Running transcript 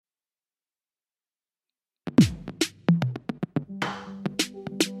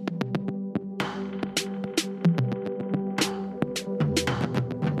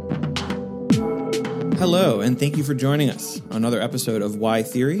Hello, and thank you for joining us on another episode of Why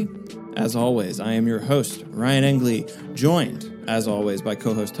Theory. As always, I am your host, Ryan Engley, joined, as always, by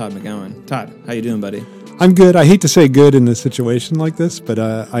co-host Todd McGowan. Todd, how you doing, buddy? I'm good. I hate to say good in a situation like this, but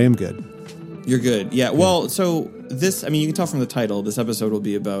I am good. You're good. Yeah, well, so this, you can tell from the title, this episode will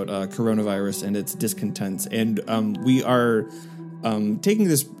be about coronavirus and its discontents. And we are taking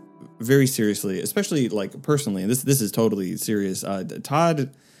this very seriously, especially, like, personally. And this is totally serious.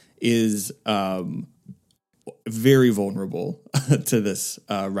 Todd is very vulnerable to this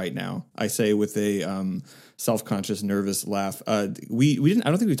right now. I say with a self-conscious, nervous laugh. We didn't. I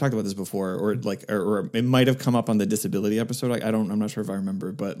don't think we talked about this before, or it might have come up on the disability episode. I'm not sure if I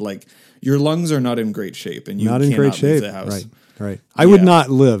remember, but like your lungs are not in great shape, and you not cannot in great shape. Leave the house. Right. I would not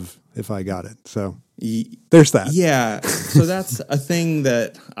live if I got it. So there's that. Yeah. So that's a thing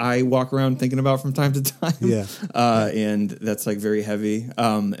that I walk around thinking about from time to time. Yeah. And that's like very heavy.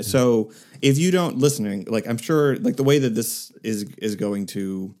 So if you don't listening, like I'm sure, like the way that this is going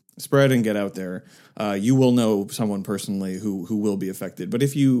to spread and get out there, you will know someone personally who will be affected. But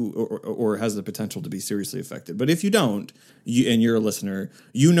if you or has the potential to be seriously affected, but if you don't, and you're a listener,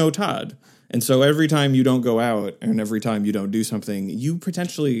 you know Todd, and so every time you don't go out and every time you don't do something, you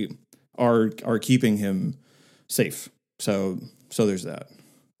potentially are keeping him safe. So there's that.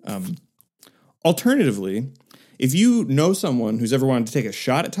 Alternatively, if you know someone who's ever wanted to take a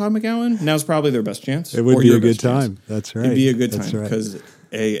shot at Todd McGowan, now's probably their best chance. It would be a good time. That's right. It'd be a good time because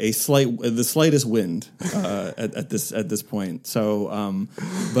the slightest wind at this point. So,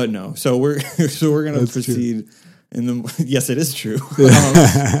 but no. So we're going to proceed. Yes, it is true.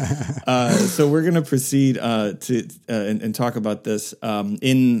 So we're going to proceed and talk about this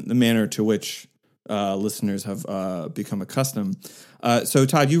in the manner to which listeners have become accustomed. So,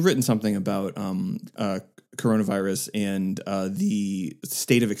 Todd, you've written something about coronavirus and the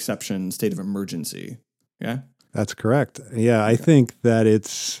state of exception, state of emergency. Yeah, that's correct. Yeah, I think that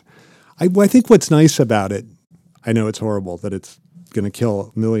I think what's nice about it, I know it's horrible that it's going to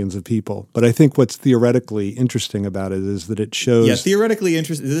kill millions of people, but I think what's theoretically interesting about it is that it shows. Yeah, theoretically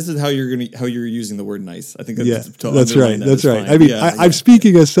interesting. This is how you're using the word "nice." I think that's right. That's right. I mean, I'm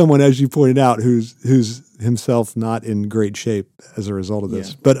speaking as someone, as you pointed out, who's himself not in great shape as a result of this.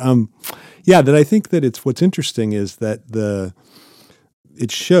 Yeah. But that I think that what's interesting is that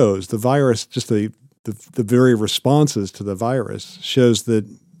it shows the virus, just the very responses to the virus shows that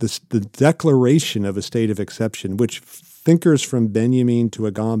the declaration of a state of exception, which thinkers from Benjamin to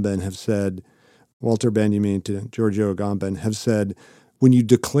Agamben have said, Walter Benjamin to Giorgio Agamben have said, when you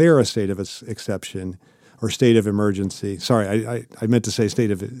declare a state of exception or state of emergency, sorry, I meant to say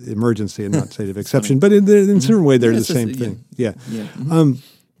state of emergency and not state of exception, but in a certain way they're the same thing. Yeah. Mm-hmm.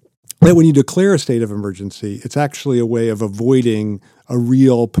 That when you declare a state of emergency, it's actually a way of avoiding a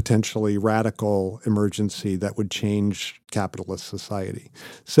real, potentially radical emergency that would change capitalist society.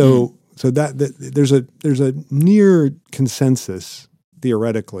 So that there's a near consensus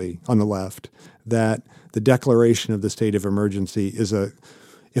theoretically on the left that the declaration of the state of emergency is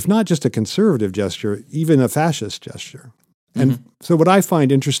if not just a conservative gesture, even a fascist gesture. And so what I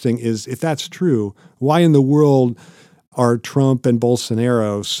find interesting is if that's true, why in the world are Trump and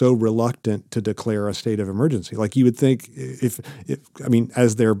Bolsonaro so reluctant to declare a state of emergency? Like you would think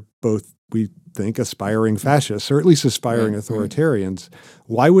as they're both, we think, aspiring fascists, or at least aspiring authoritarians,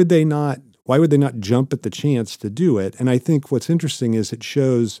 why would they not jump at the chance to do it? And I think what's interesting is it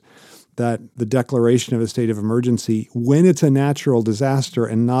shows that the declaration of a state of emergency, when it's a natural disaster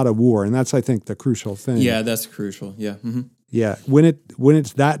and not a war, and that's, I think, the crucial thing. Yeah, that's crucial. Yeah. Mm-hmm. Yeah. When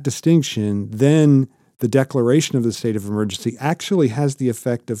it's that distinction, then the declaration of the state of emergency actually has the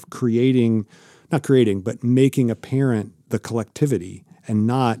effect of making apparent the collectivity, and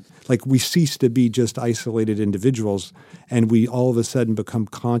not like we cease to be just isolated individuals and we all of a sudden become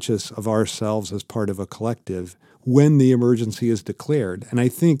conscious of ourselves as part of a collective when the emergency is declared. And I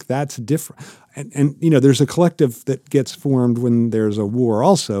think that's different. And there's a collective that gets formed when there's a war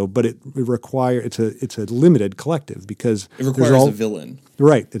also, but it's a limited collective because it requires a villain.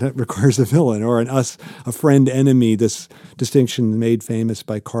 Right. It requires a villain or a friend enemy, this distinction made famous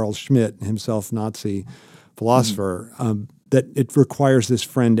by Carl Schmitt, himself Nazi philosopher, that it requires this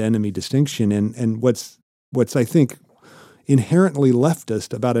friend enemy distinction. And what's I think inherently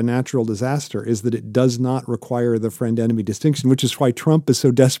leftist about a natural disaster is that it does not require the friend-enemy distinction, which is why Trump is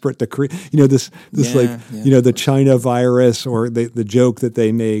so desperate to create, the China virus, or the joke that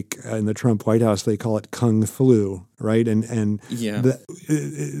they make in the Trump White House, they call it Kung Flu, right? And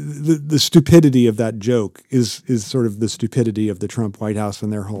the stupidity of that joke is sort of the stupidity of the Trump White House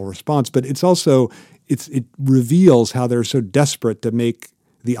and their whole response. But it's also, it reveals how they're so desperate to make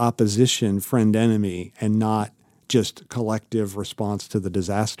the opposition friend enemy and not just collective response to the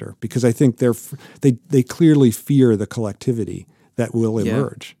disaster, because I think they clearly fear the collectivity that will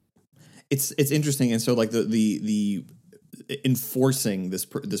emerge. It's interesting, and so like the enforcing this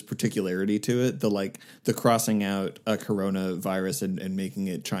particularity to it, the crossing out a coronavirus and making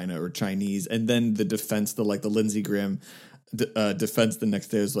it China or Chinese, and then the defense, the Lindsey Graham defense the next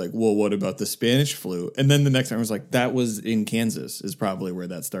day is like, well, what about the Spanish flu? And then the next time I was like, that was in Kansas is probably where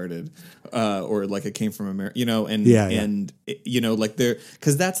that started, or like it came from America, and like there,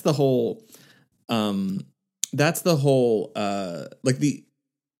 because that's the whole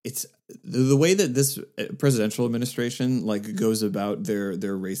it's the way that this presidential administration like goes about their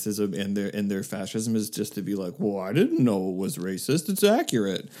racism and their fascism is just to be like, well, I didn't know it was racist. It's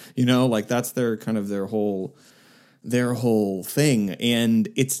accurate, like that's their kind of their whole thing. And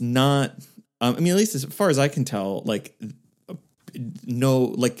it's not, I mean, at least as far as I can tell, like, no,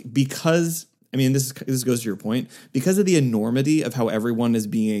 like, because, I mean, this goes to your point, because of the enormity of how everyone is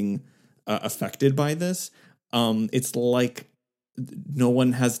being affected by this, it's like no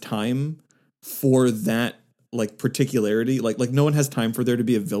one has time for that, like, particularity. Like no one has time for there to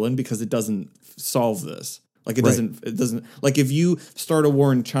be a villain because it doesn't solve this. Like it doesn't like if you start a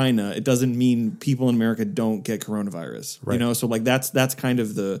war in China, it doesn't mean people in America don't get coronavirus. Right. So like that's kind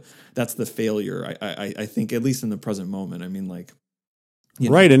of the failure. I think, at least in the present moment. I mean, like,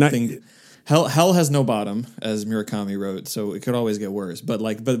 right. And hell has no bottom, as Murakami wrote, so it could always get worse. But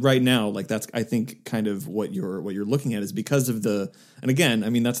right now, like that's, I think, kind of what you're looking at is because of and again, I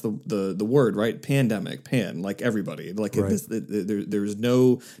mean, that's the word, right? Pandemic, like everybody, like right. There's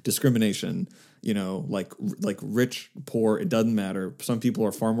no discrimination. Like rich, poor, it doesn't matter. Some people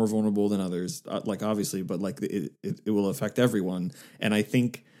are far more vulnerable than others, like obviously, but like it will affect everyone. And I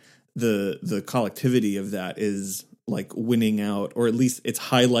think the collectivity of that is like winning out, or at least it's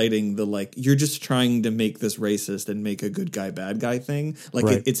highlighting the, like, you're just trying to make this racist and make a good guy, bad guy thing. Like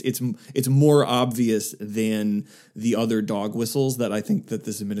right. it's more obvious than the other dog whistles that I think that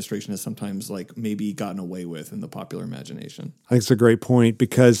this administration has sometimes like maybe gotten away with in the popular imagination. I think it's a great point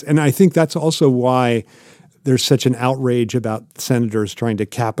and I think that's also why there's such an outrage about senators trying to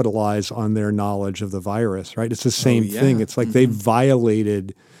capitalize on their knowledge of the virus, right? It's the same thing. It's like they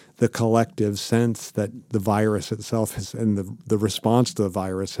violated the collective sense that the virus itself has, and the response to the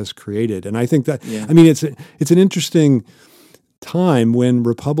virus has created. And I think that, I mean, it's an interesting time when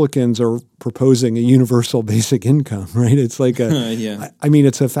Republicans are proposing a universal basic income, right? It's like I mean,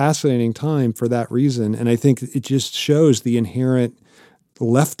 it's a fascinating time for that reason. And I think it just shows the inherent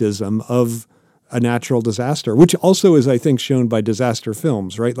leftism of a natural disaster, which also is, I think, shown by disaster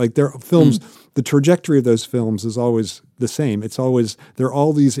films, right? Like their films, the trajectory of those films is always the same. It's always, they're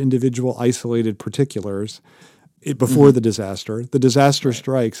all these individual isolated particulars before the disaster. The disaster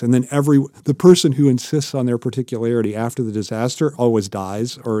strikes, and then the person who insists on their particularity after the disaster always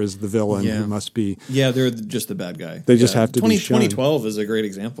dies or is the villain who must be. Yeah, they're just the bad guy. They just have to be shown. 2012 is a great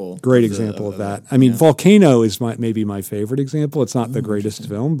example. Great example of that. I mean, Volcano is maybe my favorite example. It's not the greatest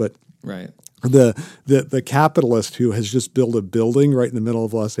film, but right. The capitalist who has just built a building right in the middle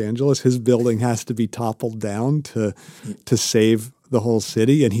of Los Angeles, his building has to be toppled down to save the whole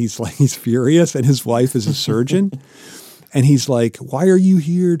city, and he's furious, and his wife is a surgeon, and he's like, "Why are you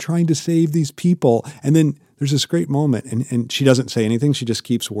here trying to save these people?" And then there's this great moment, and she doesn't say anything. She just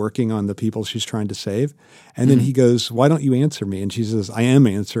keeps working on the people she's trying to save, and then he goes, "Why don't you answer me?" And she says, "I am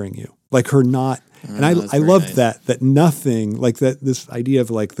answering you." Like her not. And I loved nice. that nothing, like that, this idea of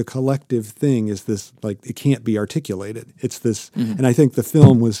like the collective thing is this, like it can't be articulated. It's this, and I think the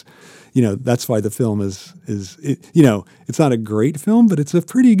film was, that's why the film is it's not a great film, but it's a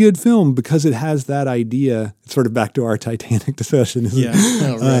pretty good film because it has that idea. It's sort of back to our Titanic discussion.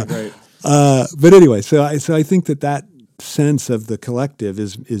 Right. But anyway, so I think that sense of the collective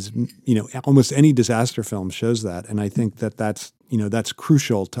is almost any disaster film shows that, and I think that's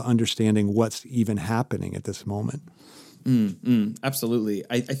crucial to understanding what's even happening at this moment. Absolutely.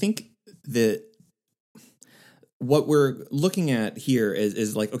 I think that what we're looking at here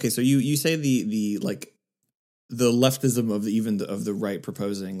is like, okay, so you say the like the leftism of the right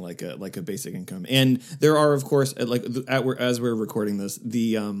proposing like a basic income, and there are, of course, as we're recording this,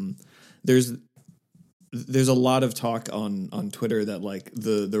 there's a lot of talk on Twitter that like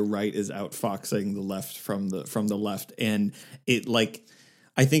the right is outfoxing the left from the left, and it like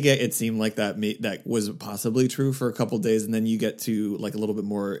I think it seemed like that was possibly true for a couple of days, and then you get to like a little bit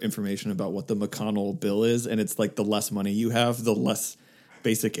more information about what the McConnell bill is, and it's like the less money you have, the less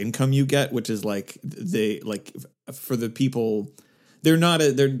basic income you get, which is like they like for the people they're not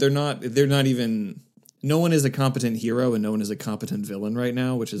even no one is a competent hero and no one is a competent villain right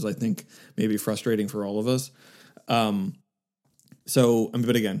now, which is, I think, maybe frustrating for all of us.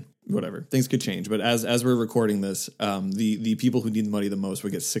 But again, whatever, things could change. But as we're recording this, the people who need the money the most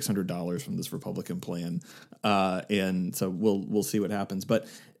would get $600 from this Republican plan, and so we'll see what happens. But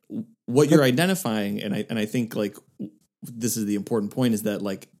what you're identifying, and I think like this is the important point, is that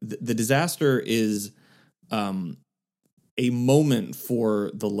like the disaster is a moment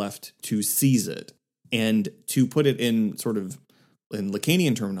for the left to seize it, and to put it in sort of in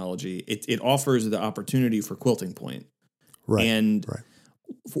Lacanian terminology, it offers the opportunity for quilting point, right?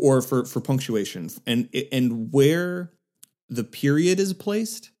 Or for punctuation, and where the period is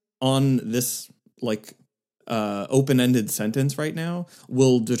placed on this like open-ended sentence right now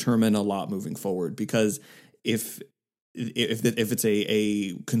will determine a lot moving forward. Because if it's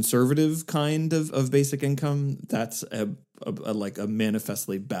a conservative kind of basic income, that's a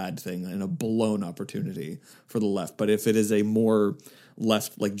manifestly bad thing and a blown opportunity for the left. But if it is a more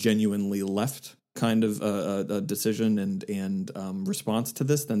left, like genuinely left kind of a decision and response to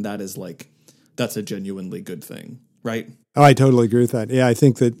this, then that's a genuinely good thing, right? Oh, I totally agree with that. Yeah, I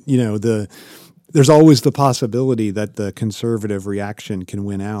think that there's always the possibility that the conservative reaction can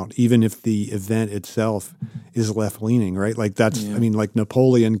win out, even if the event itself is left-leaning, right? Like that's, I mean, like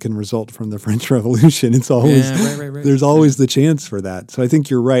Napoleon can result from the French Revolution. It's always, right. There's always the chance for that. So I think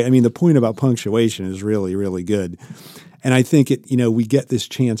you're right. I mean, the point about punctuation is really, really good. And I think we get this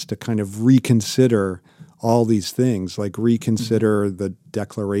chance to kind of reconsider all these things, like reconsider the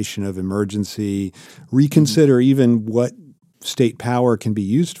declaration of emergency, reconsider even what state power can be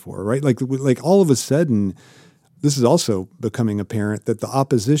used for, right? Like all of a sudden, this is also becoming apparent that the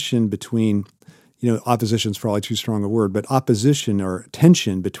opposition between, opposition is probably too strong a word, but opposition or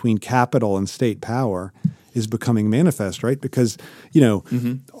tension between capital and state power is becoming manifest, right? Because,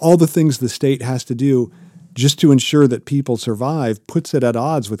 all the things the state has to do just to ensure that people survive puts it at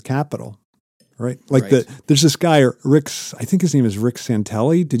odds with capital. Right, like there's this guy Rick. I think his name is Rick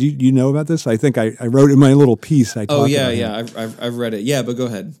Santelli. Did you know about this? I think I wrote in my little piece. I've read it. Yeah, but go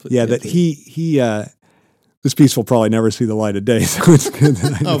ahead. That he this piece will probably never see the light of day. So it's good.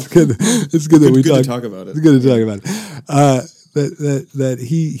 It's good that we talk about it. It's good to talk about it. That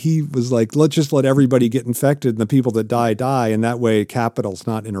he was like, let's just let everybody get infected, and the people that die, and that way capital's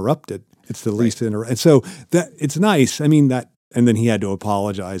not interrupted. It's the least and so that it's nice. I mean that. And then he had to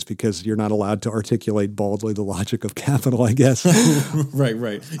apologize because you're not allowed to articulate baldly the logic of capital, I guess.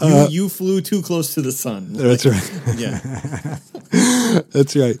 Right. You flew too close to the sun. That's right. Yeah.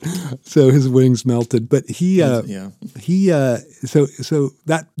 That's right. So his wings melted. But but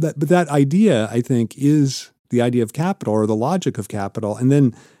that idea, I think, is the idea of capital or the logic of capital. And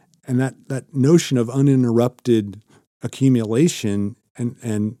that notion of uninterrupted accumulation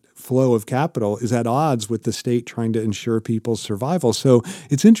and flow of capital is at odds with the state trying to ensure people's survival. So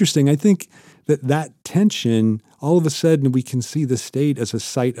it's interesting. I think that tension, all of a sudden we can see the state as a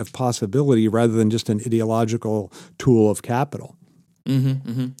site of possibility rather than just an ideological tool of capital.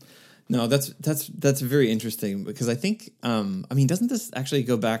 No, that's very interesting because I think, doesn't this actually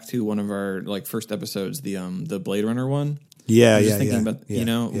go back to one of our first episodes, the Blade Runner one? Thinking about,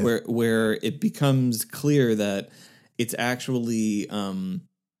 where it becomes clear that it's actually,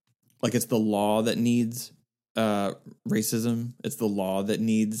 it's the law that needs racism. It's the law that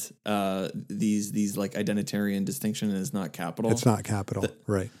needs these identitarian distinction, and it's not capital. It's not capital,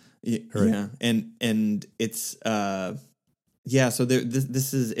 right? Yeah, and it's So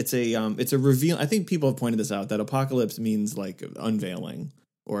it's a reveal. I think people have pointed this out that apocalypse means unveiling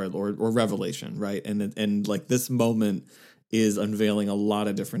or revelation, right? And this moment is unveiling a lot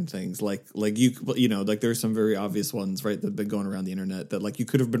of different things. There's some very obvious ones, right, that have been going around the internet that you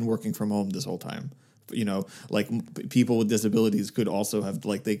could have been working from home this whole time. People with disabilities could also have,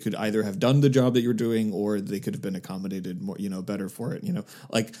 they could either have done the job that you're doing or they could have been accommodated more, better for it.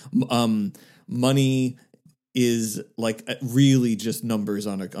 Money is really just numbers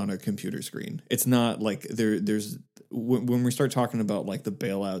on a computer screen. It's not there's when we start talking about the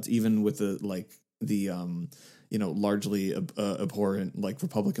bailouts, even with the largely abhorrent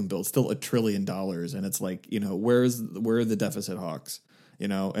Republican bill, it's still $1 trillion, and it's where are the deficit hawks?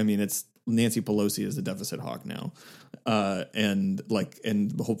 It's Nancy Pelosi is the deficit hawk now, and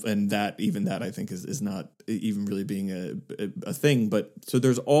that I think is not even really being a thing. But so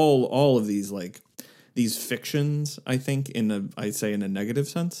there's all of these these fictions, I think, I'd say in a negative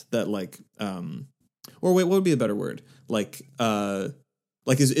sense that or wait, what would be a better word?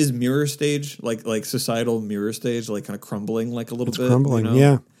 Is mirror stage like societal mirror stage kind of crumbling a little bit? Crumbling,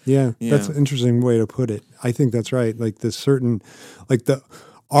 yeah. That's an interesting way to put it. I think that's right.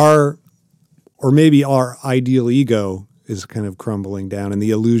 Our or maybe our ideal ego is kind of crumbling down, and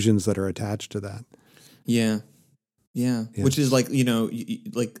the illusions that are attached to that. Yeah. Which is like,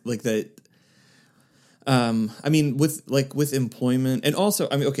 like that. I mean, with employment, and also,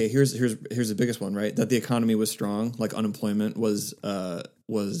 I mean, okay, here's the biggest one, right? That the economy was strong, like unemployment was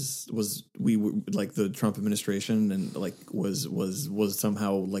we were, like the Trump administration, and like was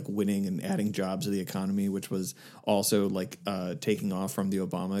somehow like winning and adding jobs to the economy, which was also like taking off from the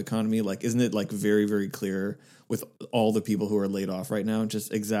Obama economy. Like, isn't it like very, very clear with all the people who are laid off right now,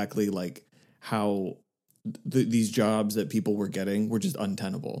 just exactly like how these jobs that people were getting were just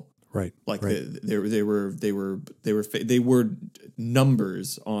untenable. Right. Like right. they were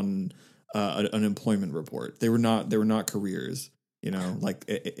numbers on an unemployment report. They were not careers. Like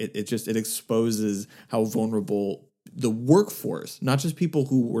it exposes how vulnerable the workforce, not just people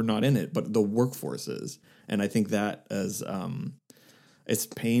who were not in it, but the workforce is. And I think that as it's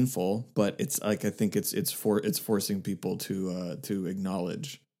painful, but it's like, I think it's forcing people to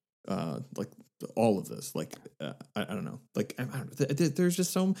acknowledge like all of this. Like I don't know. Like I don't know. There's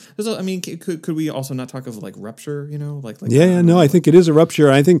just so. I mean, could we also not talk of like rupture? Like no. I think it is a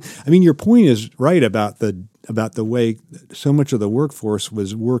rupture. I mean, your point is right about the way so much of the workforce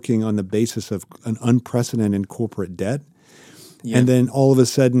was working on the basis of an unprecedented corporate debt. Yeah. And then all of a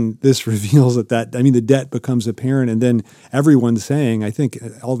sudden this reveals that the debt becomes apparent, and then everyone's saying, I think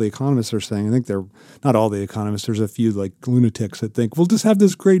all the economists are saying, I think they're not all the economists, there's a few like lunatics that think we'll just have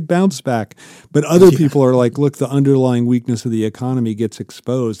this great bounce back. But other people are like, look, the underlying weakness of the economy gets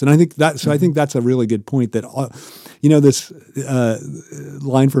exposed. And I think that, so I think that's a really good point that, this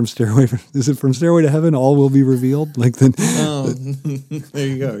line from is it from Stairway to Heaven? All will be revealed. Like then, there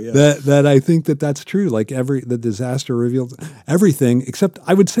you go. Yeah. That I think that's true. Like the disaster revealed everything, except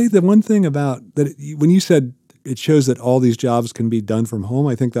I would say the one thing about that when you said it shows that all these jobs can be done from home,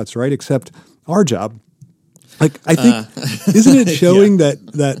 I think that's right, except our job. Like, I think, isn't it showing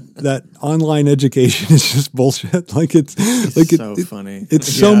that online education is just bullshit? Like it's so funny.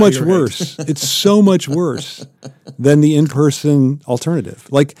 It's so much worse. It's so much worse than the in-person alternative.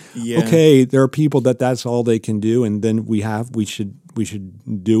 Like, okay, there are people that's all they can do, and then we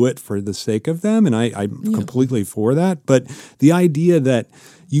should do it for the sake of them, and I'm completely for that. But the idea that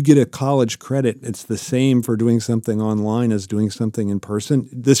you get a college credit, it's the same for doing something online as doing something in person.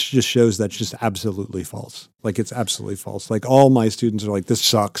 This just shows that's just absolutely false. Like, it's absolutely false. Like, all my students are like, this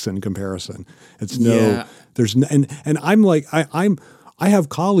sucks in comparison. It's there's no, and I'm like, I have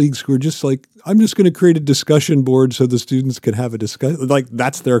colleagues who are just like, I'm just going to create a discussion board so the students can have a discussion. Like,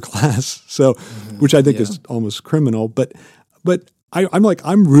 that's their class. So, which I think is almost criminal. But I'm like,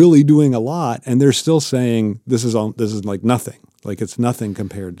 I'm really doing a lot, and they're still saying this is like nothing. Like, it's nothing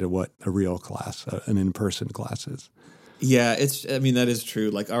compared to what a real class, an in-person class is. Yeah, that is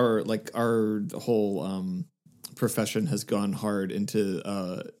true. Like our whole profession has gone hard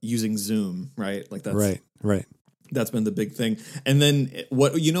into using Zoom, right? Like that's right. That's been the big thing. And then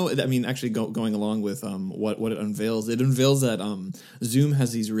actually going along with what it unveils that Zoom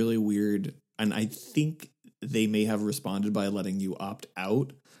has these really weird, and I think they may have responded by letting you opt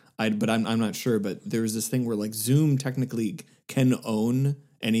out. But I'm not sure. But there's this thing where like Zoom technically can own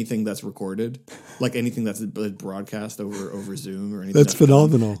anything that's recorded, like anything that's broadcast over Zoom or anything. That's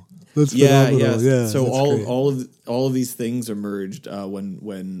phenomenal. That's phenomenal. Yeah. So all of these things emerged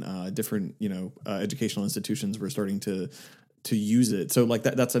when different educational institutions were starting to use it. So like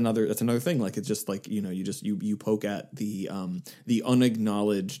that's another thing. Like, it's just like you poke at the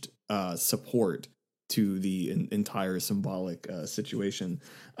unacknowledged support to the entire symbolic situation.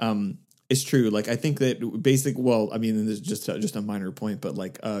 It's true. Like, I think that this is just a minor point, but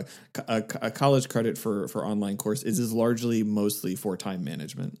like a college credit for online course is largely mostly for time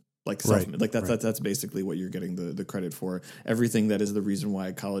management. Like that's basically what you're getting the credit for. Everything that is the reason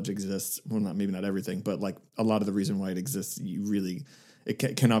why college exists. Well, maybe not everything, but like a lot of the reason why it exists,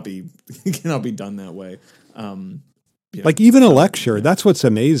 cannot be done that way. Like even a lecture, that's what's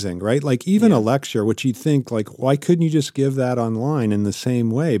amazing, right? Like even a lecture, which you think like, why couldn't you just give that online in the same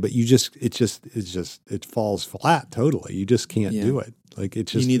way? But it falls flat totally. You just can't do it. Like,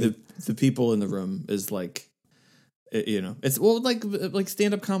 it's just, you need the people in the room is like, it's like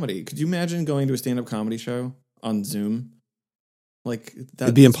stand-up comedy. Could you imagine going to a stand-up comedy show on Zoom? Like,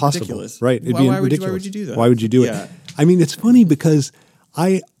 it'd be impossible, ridiculous. right? It'd be ridiculous. Why would you do that? Why would you do it? I mean, it's funny because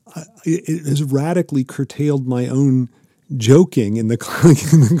it has radically curtailed my own joking in the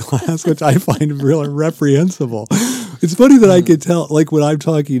class, which I find really reprehensible. It's funny that I could tell, like when I'm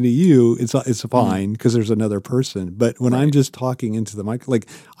talking to you, it's fine because there's another person. But when I'm just talking into the mic, like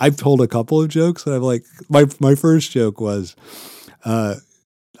I've told a couple of jokes that I've like, my first joke was,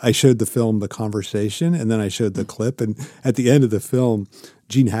 I showed the film The Conversation, and then I showed the clip. And at the end of the film,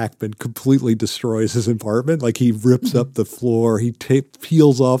 Gene Hackman completely destroys his apartment. Like he rips up the floor, he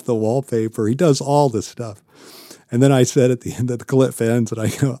peels off the wallpaper, he does all this stuff. And then I said at the end that the clip ends, and I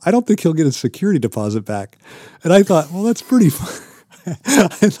go, I don't think he'll get his security deposit back. And I thought, well, that's pretty fun.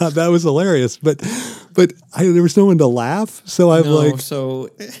 I thought that was hilarious, but there was no one to laugh, so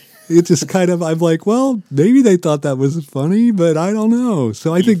it's just kind of, I'm like, well, maybe they thought that was funny, but I don't know.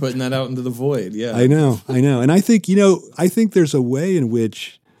 So I think putting that out into the void. Yeah, I know, and I think there's a way in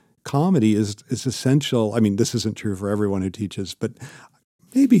which comedy is essential. I mean, this isn't true for everyone who teaches, but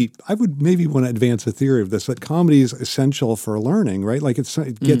maybe I would want to advance a theory of this, that comedy is essential for learning, right? Like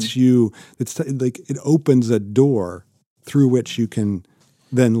it gets you. It's like it opens a door through which you can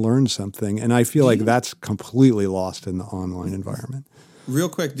then learn something, and I feel like that's completely lost in the online environment. Real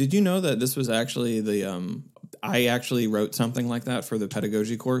quick, did you know that this was actually I actually wrote something like that for the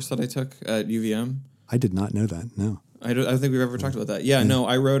pedagogy course that I took at UVM? I did not know that, no. I don't think we've ever talked about that. Yeah, no,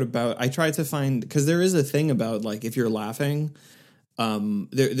 I tried to find, because there is a thing about, like, if you're laughing,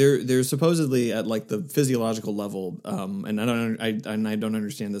 there's supposedly at, like, the physiological level, and I don't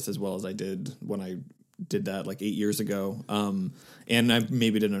understand this as well as I did when I did that like 8 years ago. And I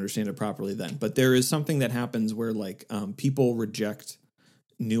maybe didn't understand it properly then, but there is something that happens where like people reject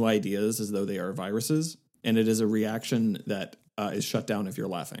new ideas as though they are viruses, and it is a reaction that is shut down if you're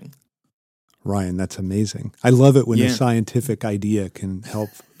laughing. Ryan, that's amazing. I love it when a scientific idea can help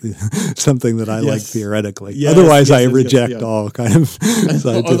something that I like theoretically. Yes, otherwise, I reject all kind of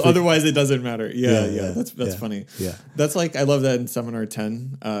scientific. Otherwise, it doesn't matter. Yeah. That's funny. Yeah, that's like, I love that in Seminar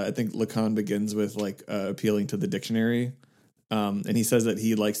 10. I think Lacan begins with like appealing to the dictionary. And he says that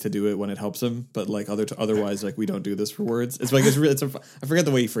he likes to do it when it helps him, but like otherwise, like we don't do this for words. It's like I forget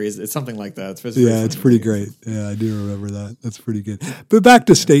the way he phrased it. It's something like that. It's pretty great. Yeah, I do remember that. That's pretty good. But back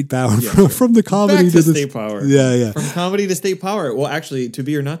to state power, from the comedy back to state power. Yeah. From comedy to state power. Well, actually, to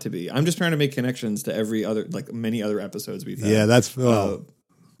be or not to be. I'm just trying to make connections to every other, like many other episodes we've had. Yeah,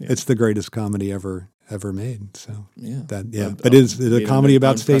 it's the greatest comedy ever made. So but it's a comedy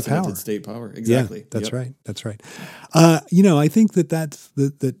about state power. State power, exactly. Yeah, that's right. That's right. I think that's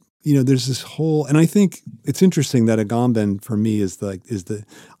that. There's this whole, and I think it's interesting that Agamben for me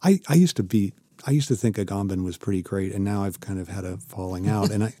I used to think Agamben was pretty great, and now I've kind of had a falling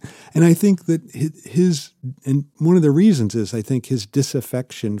out, and I think that and one of the reasons is I think his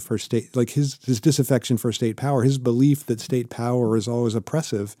disaffection for state, like his disaffection for state power, his belief that state power is always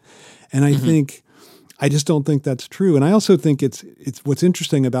oppressive, and I think. I just don't think that's true. And I also think it's what's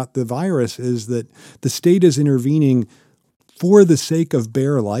interesting about the virus is that the state is intervening for the sake of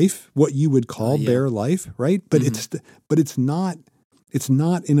bare life, what you would call bare life, right? But it's not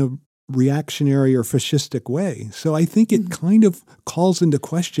in a reactionary or fascistic way. So I think it kind of calls into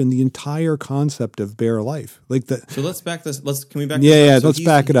question the entire concept of bare life. So let's back this. Can we back? Let's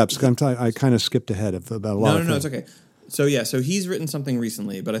back it up. I kind of skipped ahead about a lot of things. No, it's okay. So he's written something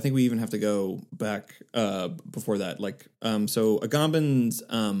recently, but I think we even have to go back before that. So Agamben's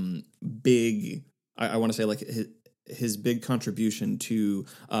big, I want to say like his big contribution to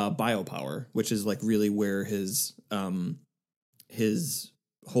biopower, which is like really where his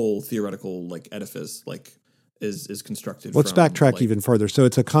whole theoretical like edifice like is constructed. Let's backtrack even further. So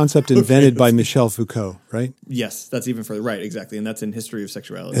it's a concept invented by Michel Foucault, right? Yes, that's even further. Right, exactly. And that's in History of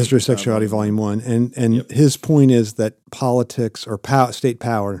Sexuality. History of Sexuality, Volume 1. And his point is that politics or state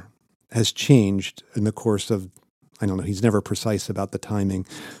power has changed in the course of, I don't know, he's never precise about the timing,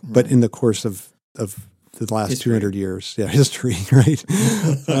 but in the course of the last history. 200 years. Yeah, history, right?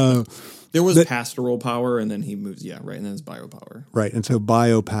 There was pastoral power, and then he moves, and then it's biopower. Right, and so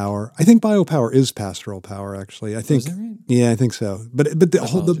biopower. I think biopower is pastoral power, actually. I think, is that right? Yeah, I think so. But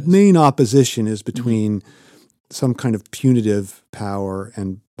the main opposition is between some kind of punitive power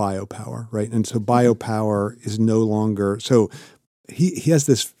and biopower, right? And so biopower is no longer so. He has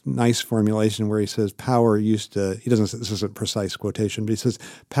this nice formulation where he says power used to. He doesn't. This is a precise quotation, but he says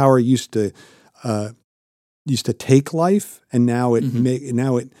power used to take life, and now it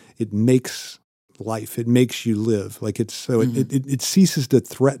it makes life. It makes you live. Like it ceases to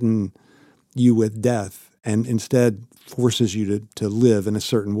threaten you with death, and instead forces you to live in a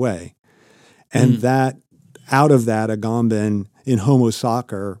certain way. And that out of that, Agamben in Homo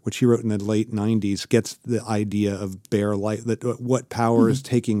Sacer, which he wrote in the late 90s, gets the idea of bare life, that what power is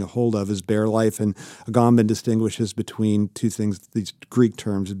taking a hold of is bare life. And Agamben distinguishes between two things, these Greek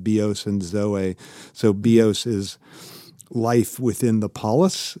terms, bios and zoe. So bios is life within the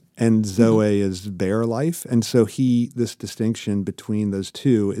polis, and Zoe is bare life. And so this distinction between those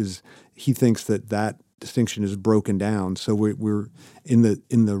two is, he thinks that distinction is broken down. So we're in the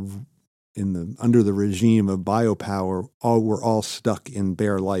under the regime of biopower, we're all stuck in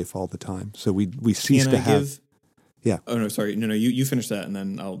bare life all the time. So we cease to have. Yeah. Oh no, sorry. No. You finish that, and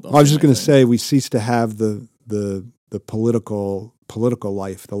then I'll I was just going to say, we cease to have the political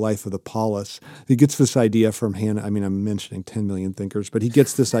life, the life of the polis. He gets this idea from Hannah. I mean, I'm mentioning 10 million thinkers, but he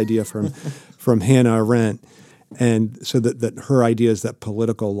gets this idea from Hannah Arendt, and so that her idea is that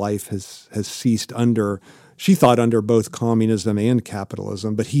political life has ceased under. She thought under both communism and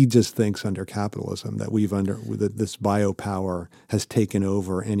capitalism, but he just thinks under capitalism that that this biopower has taken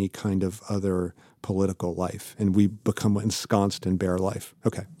over any kind of other political life, and we become ensconced in bare life.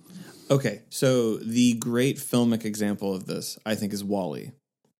 Okay, so the great filmic example of this, I think, is WALL-E.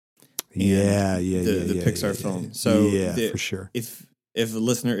 The Pixar film. So for sure. If a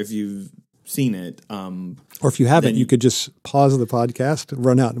listener, if you've seen it, or if you haven't, you could just pause the podcast,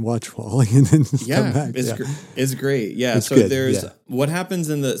 run out and watch WALL-E, and then come back. It's great. Yeah. It's so good. There's what happens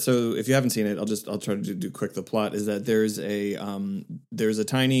so if you haven't seen it, I'll try to do quick. The plot is that there's a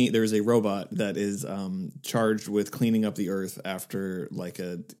robot that is charged with cleaning up the Earth after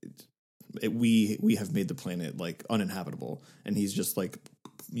we have made the planet like uninhabitable, and he's just like,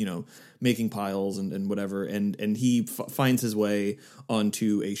 making piles and whatever, and he finds his way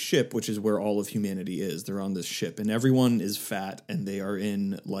onto a ship, which is where all of humanity is. They're on this ship, and everyone is fat, and they are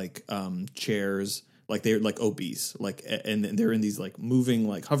in like chairs, like they're like obese, like, and they're in these like moving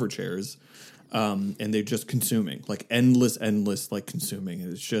like hover chairs, and they're just consuming, like endless like consuming.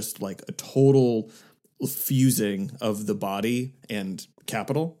 And it's just like a total fusing of the body and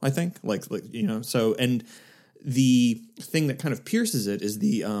capital, I think, so. And the thing that kind of pierces it is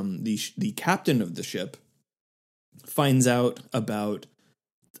the captain of the ship finds out about,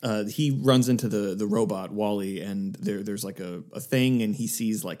 he runs into the robot WALL-E, and there's like a thing, and he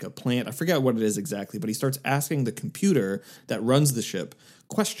sees like a plant. I forget what it is exactly, but he starts asking the computer that runs the ship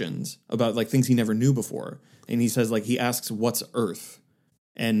questions about like things he never knew before. And he says, like, he asks, "What's Earth?"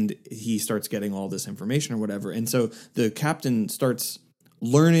 And he starts getting all this information or whatever. And so the captain starts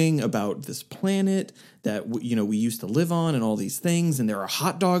learning about this planet that we used to live on, and all these things, and there are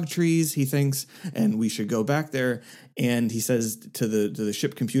hot dog trees, he thinks, and we should go back there. And he says to the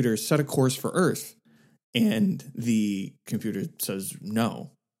ship computer, "Set a course for Earth." And the computer says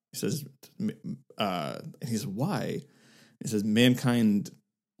no. He says, "Why?" He says, "Mankind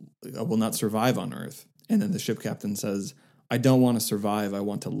will not survive on Earth." And then the ship captain says, "I don't want to survive, I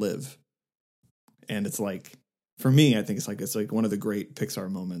want to live." And it's like, for me, I think it's like one of the great Pixar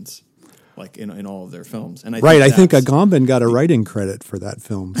moments, like in all of their films. And I think Agamben got a writing credit for that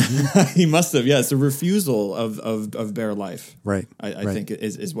film. He must have. Yeah, it's a refusal of bare life. Right. I think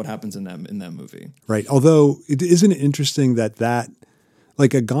is what happens in that movie. Right. Although isn't it interesting that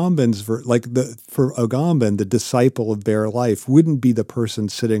like Agamben's for Agamben, the disciple of bare life wouldn't be the person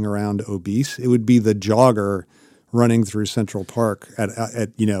sitting around obese. It would be the jogger running through Central Park at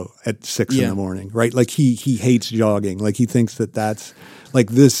 6 in the morning, right? Like he hates jogging. Like he thinks that's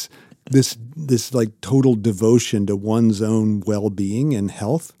like this like total devotion to one's own well-being and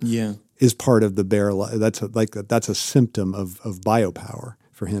health. Yeah, is part of the bare life. That's a symptom of biopower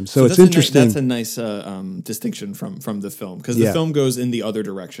for him. So it's interesting. That's a nice distinction from the film, because the film goes in the other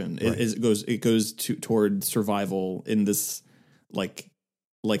direction. Right. It goes toward survival in this like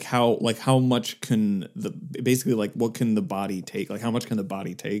how much can what can the body take? Like how much can the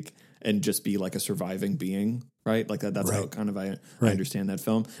body take and just be like a surviving being, right? Like that's how kind of I understand that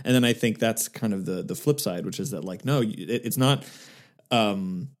film. And then I think that's kind of the flip side, which is that like, no, it's not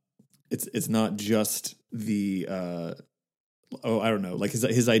it's not just the I don't know. Like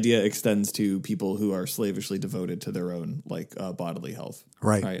his idea extends to people who are slavishly devoted to their own bodily health.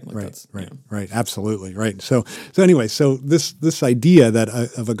 Right. Right. Like Right. Absolutely. Right. So anyway, this idea that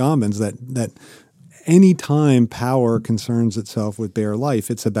of Agamben's that any time power concerns itself with bare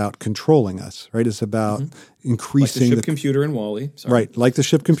life, it's about controlling us. Right. It's about increasing like the ship computer in WALL-E. Sorry. Right. Like the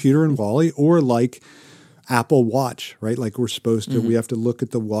ship computer in WALL-E, or like Apple Watch, right? Like we're supposed to, we have to look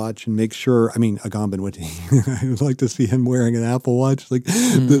at the watch and make sure. I mean, Agamben I would like to see him wearing an Apple Watch. Like,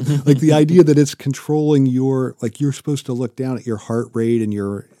 the idea that it's controlling you're supposed to look down at your heart rate and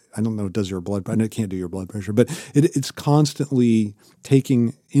I don't know, does your blood, I know it can't do your blood pressure, but it's constantly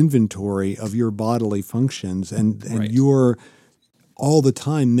taking inventory of your bodily functions, and you're all the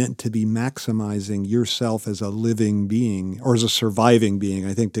time meant to be maximizing yourself as a living being or as a surviving being,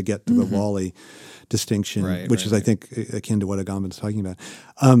 I think, to get to the WALL-E distinction, which is, I think, akin to what Agamben's talking about.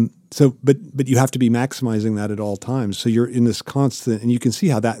 But you have to be maximizing that at all times. So you're in this constant, and you can see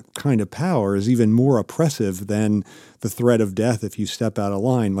how that kind of power is even more oppressive than the threat of death if you step out of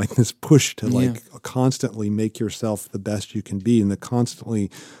line, like this push to constantly make yourself the best you can be and to constantly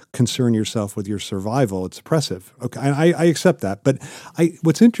concern yourself with your survival. It's oppressive. Okay, I accept that. But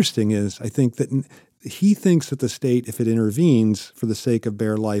what's interesting is I think that he thinks that the state, if it intervenes for the sake of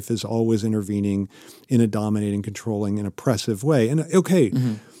bare life, is always intervening in a dominating, controlling, and oppressive way. And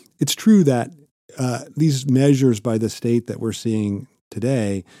it's true that these measures by the state that we're seeing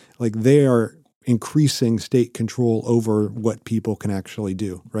today, like they are increasing state control over what people can actually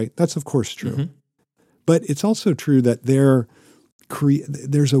do, right? That's of course true. But it's also true that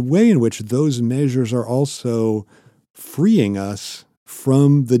there's a way in which those measures are also freeing us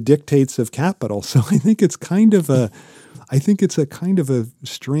from the dictates of capital. So I think it's a kind of a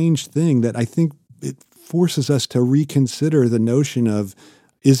strange thing that I think it forces us to reconsider the notion of,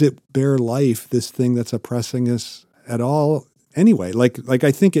 is it bare life, this thing that's oppressing us at all anyway? Like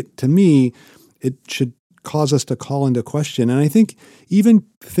I think to me, it should cause us to call into question. And I think even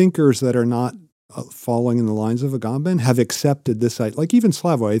thinkers that are not falling in the lines of Agamben have accepted this. Like even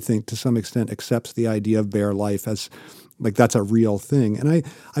Slavoj, I think, to some extent accepts the idea of bare life as like that's a real thing. And I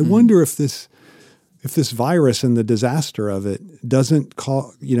wonder if this virus and the disaster of it doesn't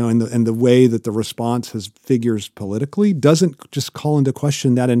call, and the way that the response has figures politically doesn't just call into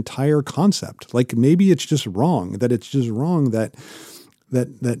question that entire concept. Like maybe it's just wrong, that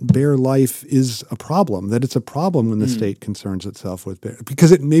bare life is a problem, that it's a problem when the state concerns itself with bare,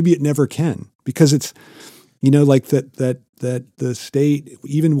 because maybe it never can, because it's, like that the state,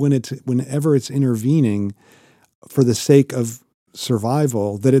 even whenever it's intervening for the sake of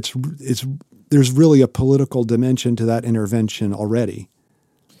survival, that there's really a political dimension to that intervention already.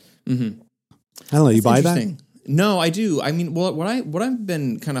 I don't know. You buy that? No, I do. I mean, well, what I've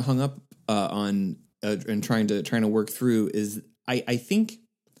been kind of hung up on and trying to work through is I think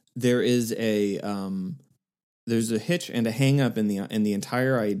there is there's a hitch and a hang up in the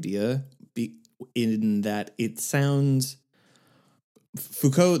entire idea in that it sounds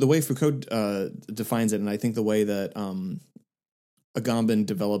Foucault, the way Foucault defines it, and I think the way that Agamben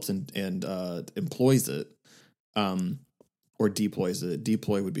develops and employs it, or deploys it.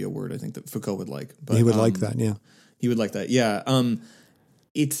 Deploy would be a word I think that Foucault would like. But he would like that, yeah. He would like that, yeah.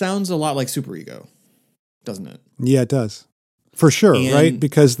 It sounds a lot like superego, doesn't it? Yeah, it does. For sure, right?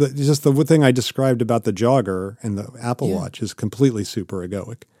 Because the thing I described about the jogger and the Apple Watch is completely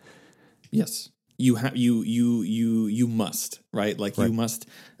superegoic. Yes. You must, right? Like you must,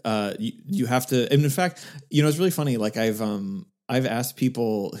 you have to. And in fact, it's really funny. Like I've asked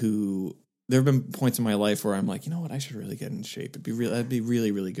people who, there have been points in my life where I'm like, you know what, I should really get in shape. That'd be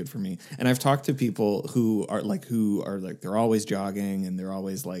really, really good for me. And I've talked to people who are like, they're always jogging and they're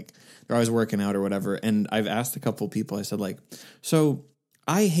always working out or whatever. And I've asked a couple people, I said like, so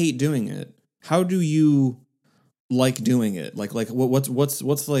I hate doing it. How do you like doing it? Like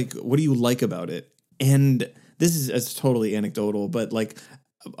what's like, what do you like about it? And this is, it's totally anecdotal, but like,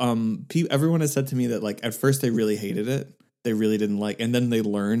 everyone has said to me that like, at first they really hated it. They really didn't like, and then they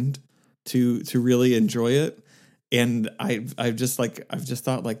learned to really enjoy it. And I've just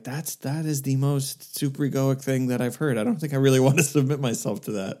thought like, that is the most superegoic thing that I've heard. I don't think I really want to submit myself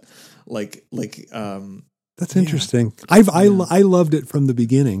to that. That's interesting. I loved it from the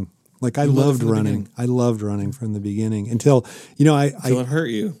beginning. Like I loved running. I loved running from the beginning until it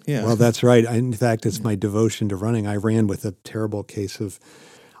hurt you. Yeah. Well, that's right. In fact, it's my devotion to running. I ran with a terrible case of,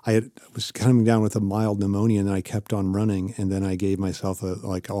 I was coming down with a mild pneumonia, and I kept on running, and then I gave myself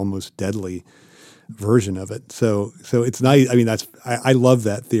a almost deadly version of it. So it's nice. I mean, I love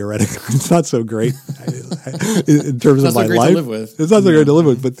that theoretically. It's not so great in terms of my life. It's not so great to live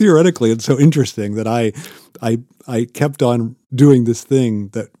with, but theoretically, it's so interesting that I kept on doing this thing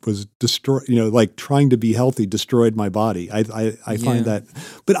that was like trying to be healthy, destroyed my body. I find that,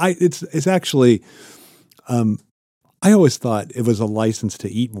 but it's actually. I always thought it was a license to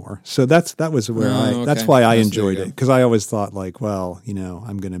eat more. So that was where that's why I enjoyed it. Because I always thought like, well,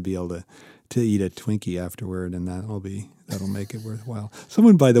 I'm going to be able to eat a Twinkie afterward, and that'll make it worthwhile.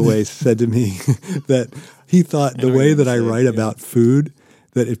 Someone, by the way, said to me that he thought the way that I write about food,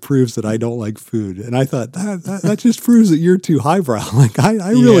 that it proves that I don't like food. And I thought that just proves that you're too highbrow. Like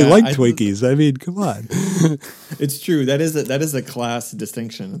I really like Twinkies. I mean, come on. It's true. That is a class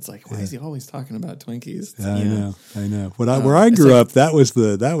distinction. It's like, why is he always talking about Twinkies? Yeah, I know. Where I grew up, that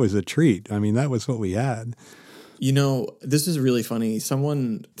was a treat. I mean, that was what we had. This is really funny.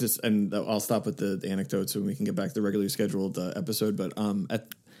 Someone and I'll stop with the anecdotes so we can get back to the regularly scheduled episode. But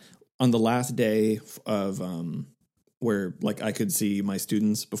on the last day of where like I could see my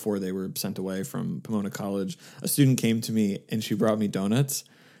students before they were sent away from Pomona College, a student came to me and she brought me donuts.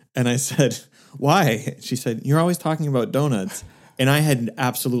 And I said, "Why?" She said, "You're always talking about donuts." And I had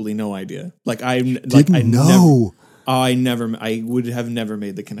absolutely no idea. Like I know. I would have never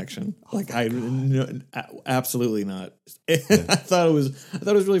made the connection. Like absolutely not. I thought it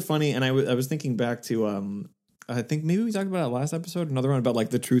was really funny. And I was thinking back to, I think maybe we talked about it last episode, another one about like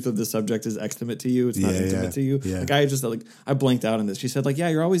the truth of the subject is extimate to you. It's not intimate to you. Yeah. Like I blanked out on this. She said like, "Yeah,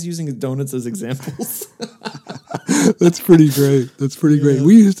 you're always using donuts as examples." That's pretty great. That's pretty great.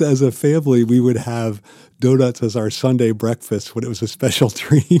 We used to, as a family, we would have donuts as our Sunday breakfast when it was a special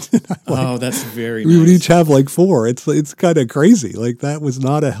treat. That's very we nice. would each have like 4. It's kind of crazy. Like that was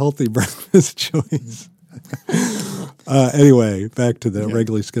not a healthy breakfast choice. Anyway, back to the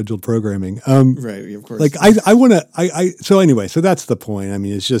regularly scheduled programming. Right, of course. Like I want to. So anyway, so that's the point. I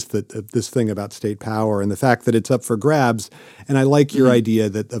mean, it's just that this thing about state power and the fact that it's up for grabs. And I like your idea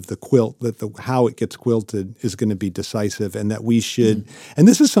that of the quilt, that how it gets quilted is going to be decisive, and that we should. And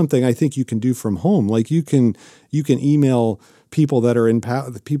this is something I think you can do from home. Like you can email people that are in power,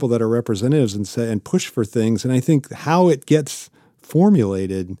 the people that are representatives, and push for things. And I think how it gets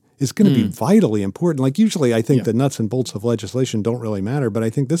formulated is going to be vitally important. Like usually I think the nuts and bolts of legislation don't really matter, but I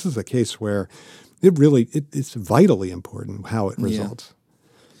think this is a case where it's vitally important how it results.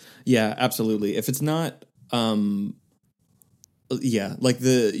 Yeah, absolutely. If it's not, you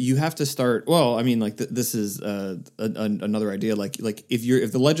have to start, well, I mean, like this is another idea. Like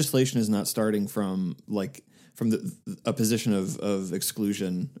if the legislation is not starting from a position of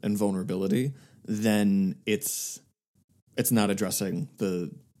exclusion and vulnerability, then it's not addressing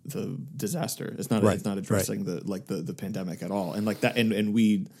the disaster. It's not addressing the pandemic at all. And like that, and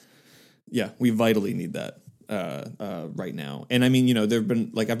we vitally need that right now. And I mean, there've been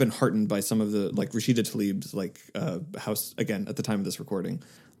like I've been heartened by some of the like Rashida Tlaib's House again at the time of this recording.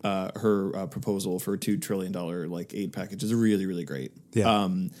 Her proposal for $2 trillion aid package is really, really great. Yeah.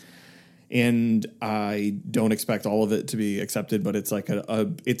 And I don't expect all of it to be accepted, but it's like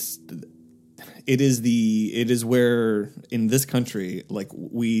it is where in this country, like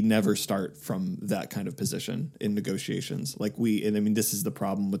we never start from that kind of position in negotiations. This is the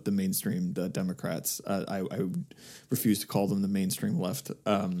problem with the mainstream Democrats. I refuse to call them the mainstream left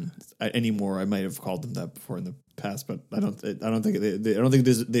anymore. I might have called them that before in the past, but I don't think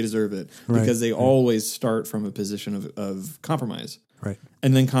they deserve it because they always start from a position of compromise. Right.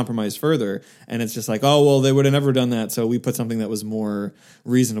 And then compromise further. And it's just like, oh, well, they would have never done that. So we put something that was more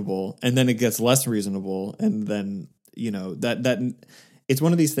reasonable. And then it gets less reasonable. And then, that it's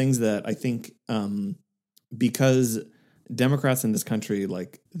one of these things that I think because Democrats in this country,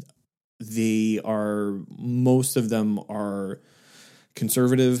 like most of them are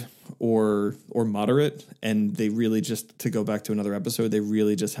conservative or moderate. And they really just, to go back to another episode, they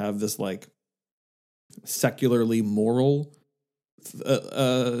really just have this like secularly moral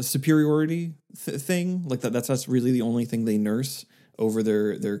superiority thing like that. That's really the only thing they nurse over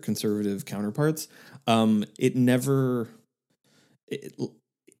their conservative counterparts. It never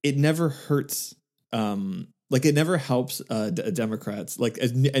hurts. It never helps Democrats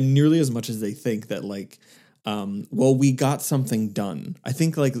and nearly as much as they think that we got something done. I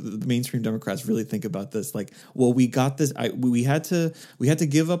think like the mainstream Democrats really think about this we got this. We had to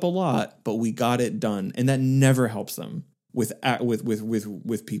give up a lot, but we got it done, and that never helps them. With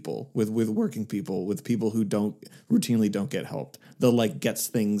people, with working people, with people who routinely don't get helped. The gets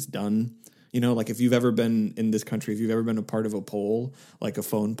things done. If you've ever been in this country, if you've ever been a part of a poll, like a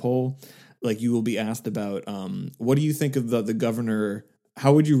phone poll, you will be asked about what do you think of the governor?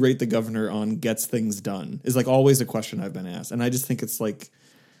 How would you rate the governor on gets things done? Is always a question I've been asked, and I just think it's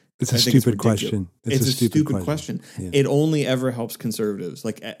it's a stupid question. It's a stupid question. Yeah. It only ever helps conservatives,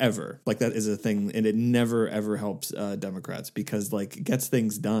 ever. That is a thing, and it never ever helps Democrats because gets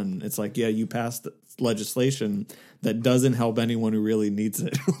things done. It's you passed legislation that doesn't help anyone who really needs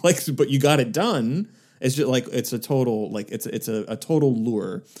it. But you got it done. It's just it's a total it's a total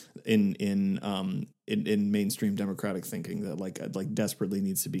lure in mainstream Democratic thinking that desperately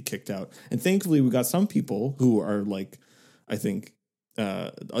needs to be kicked out. And thankfully, we got some people who are I think.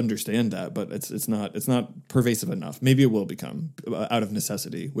 Understand that, but it's not pervasive enough. Maybe it will become out of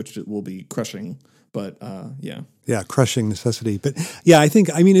necessity, which will be crushing. But crushing necessity. But I think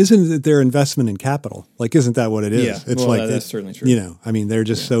isn't it their investment in capital? Isn't that what it is? Yeah, it's that's certainly true. They're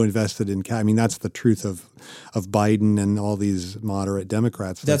just so invested in. That's the truth of Biden and all these moderate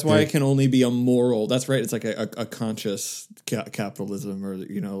Democrats. That's why it can only be a moral. That's right. It's a conscious capitalism, or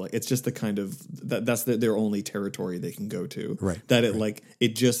it's just the kind of that's their only territory they can go to. Right. That it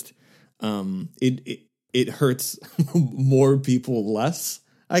it just it hurts more people less,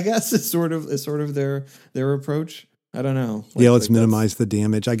 I guess. It's sort of their approach. I don't know. Let's minimize the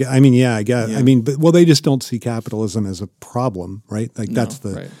damage. I guess. I mean, but they just don't see capitalism as a problem, right? Like that's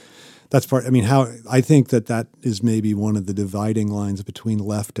part. I mean, I think that is maybe one of the dividing lines between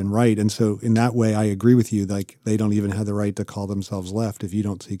left and right. And so in that way, I agree with you. Like they don't even have the right to call themselves left if you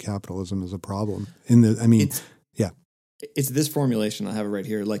don't see capitalism as a problem. It's this formulation. I have it right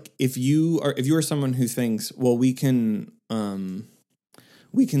here. Like if you are someone who thinks, well, we can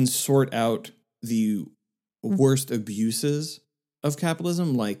sort out the worst abuses of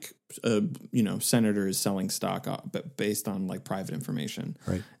capitalism, like senators selling stock based on like private information,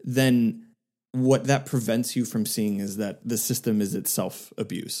 right? Then what that prevents you from seeing is that the system is itself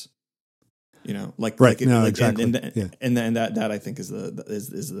abuse. Exactly. And that I think is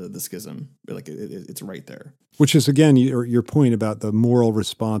the schism. Like it's right there. Which is again your point about the moral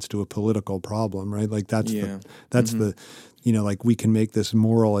response to a political problem, right? Like that's like we can make this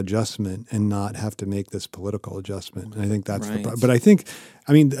moral adjustment and not have to make this political adjustment. And I think that's the problem. But I think,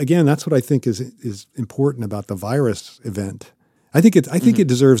 again, that's what I think is important about the virus event. I think it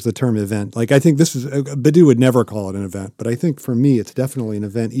deserves the term event. Like I think this is Badiou would never call it an event, but I think for me it's definitely an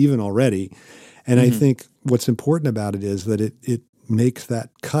event even already. And I think what's important about it is that it makes that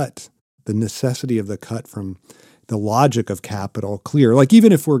cut, the necessity of the cut from the logic of capital clear. Like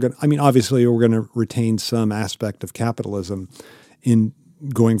even if obviously we're going to retain some aspect of capitalism in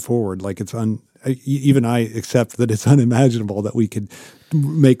going forward. Like even I accept that it's unimaginable that we could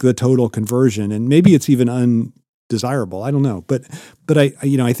make the total conversion, and maybe it's even undesirable. I don't know, but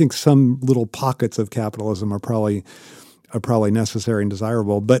I think some little pockets of capitalism are probably necessary and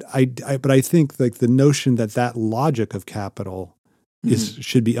desirable. But I think like the notion that logic of capital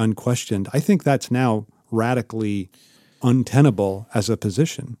should be unquestioned. I think that's now radically untenable as a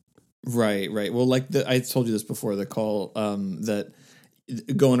position. Right. Well, like I told you this before the call, that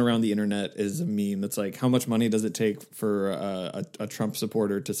going around the internet is a meme that's like, how much money does it take for a Trump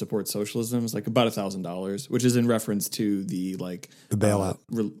supporter to support socialism? It's like about $1,000, which is in reference to the bailout. Bailout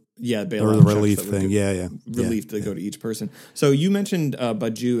or the relief thing. Relief to go to each person. So you mentioned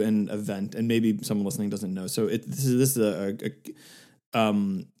Badiou and event, and maybe someone listening doesn't know. So this is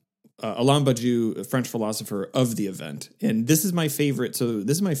Alain Badiou, a French philosopher of the event. And this is my favorite. So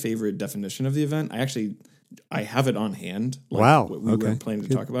this is my favorite definition of the event. I have it on hand. Wow. We were planning to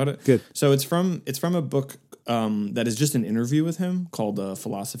talk about it. Good. So it's from a book that is just an interview with him called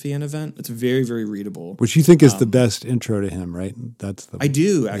Philosophy and Event. It's very, very readable. Which you think is the best intro to him, right? I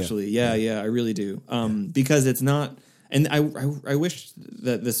do, actually. Yeah, I really do. Because it's not, and I wish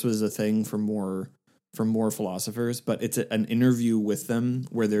that this was a thing for more philosophers, but it's an interview with them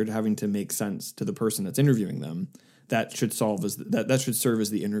where they're having to make sense to the person that's interviewing them. That should serve as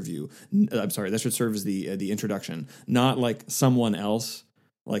the interview. That should serve as the introduction, not like someone else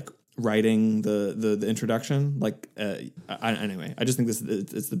like writing the introduction. Anyway, I just think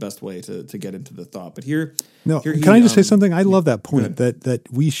it's the best way to get into the thought. But can I just say something? I love that point that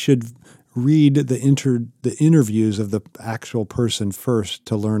we should read the interviews of the actual person first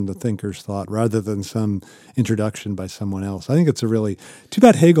to learn the thinker's thought rather than some introduction by someone else. I think it's too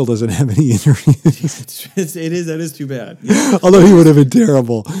bad Hegel doesn't have any interviews. That is too bad. Yeah. Although he would have been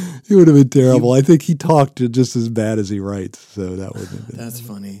terrible. I think he talked just as bad as he writes. So that would have been. That's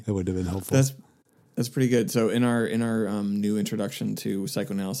funny. That would have been helpful. That's pretty good. So in our new introduction to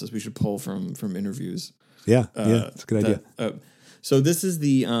psychoanalysis, we should pull from interviews. Yeah, it's a good idea.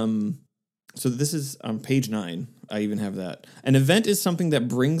 So this is on page 9. I even have that. An event is something that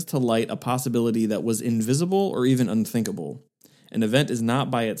brings to light a possibility that was invisible or even unthinkable. An event is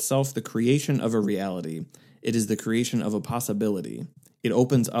not by itself the creation of a reality. It is the creation of a possibility. It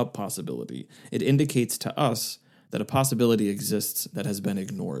opens up possibility. It indicates to us that a possibility exists that has been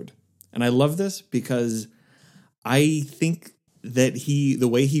ignored. And I love this because I think that the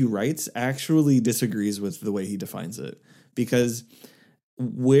way he writes actually disagrees with the way he defines it. Because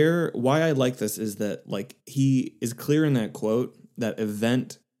why I like this is that like he is clear in that quote that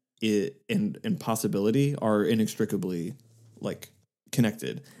event and possibility are inextricably like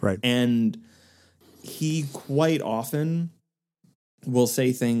connected. Right. And he quite often will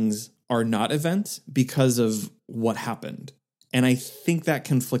say things are not events because of what happened. And I think that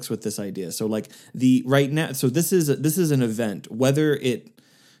conflicts with this idea. So like this is an event, whether it.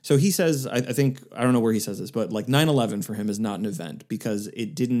 So he says, I think, I don't know where he says this, but like 9/11 for him is not an event because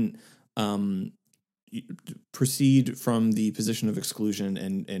it didn't proceed from the position of exclusion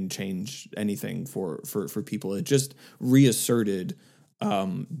and change anything for people. It just reasserted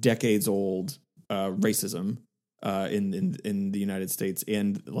decades old racism in the United States,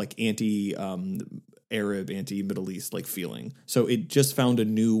 and like anti Arab, anti Middle East like feeling. So it just found a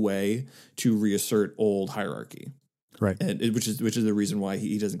new way to reassert old hierarchy, right? And which is the reason why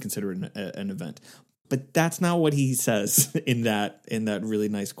he doesn't consider it an event. But that's not what he says in that really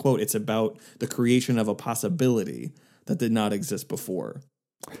nice quote. It's about the creation of a possibility that did not exist before.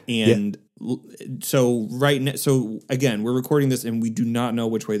 And so again, we're recording this and we do not know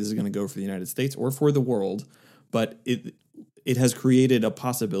which way this is going to go for the United States or for the world, but it has created a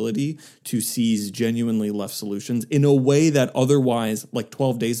possibility to seize genuinely left solutions in a way that otherwise, like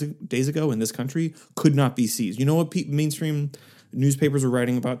 12 days ago in this country, could not be seized. You know what mainstream newspapers were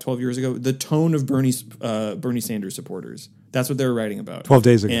writing about 12 years ago? The tone of Bernie Sanders supporters. That's what they were writing about. 12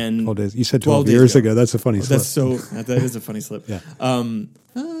 days ago. And 12 days. You said 12 years ago. That's a funny slip. That is a funny slip. Yeah.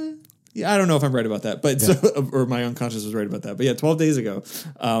 Yeah, I don't know if I'm right about that, but or my unconscious was right about that. But yeah, 12 days ago.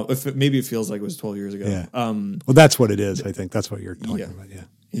 Maybe it feels like it was 12 years ago. Yeah. Well, that's what it is. I think that's what you're talking about.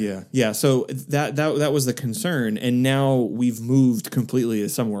 Yeah. Yeah. So that was the concern, and now we've moved completely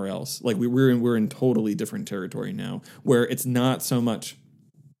somewhere else. Like we're in totally different territory now, where it's not so much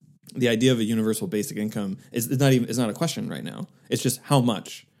the idea of a universal basic income is not a question right now. It's just how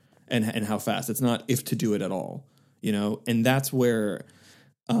much and how fast. It's not if to do it at all. And that's where.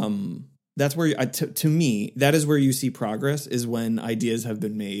 To me, that is where you see progress, is when ideas have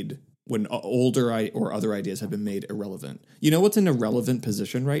been made, when older or other ideas have been made irrelevant. You know what's an irrelevant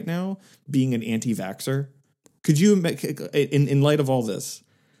position right now? Being an anti-vaxxer. Could you, in light of all this,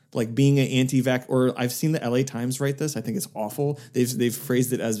 like being an anti-vax, or I've seen the LA Times write this, I think it's awful. They've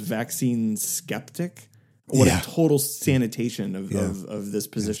phrased it as vaccine skeptic. What a total sanitation of this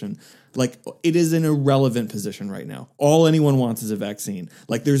position. Like, it is an irrelevant position right now. All anyone wants is a vaccine.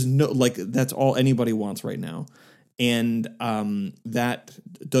 Like, there's no, like, that's all anybody wants right now. And that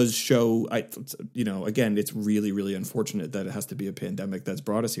does show, again, it's really, really unfortunate that it has to be a pandemic that's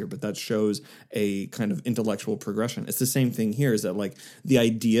brought us here, but that shows a kind of intellectual progression. It's the same thing here, is that like the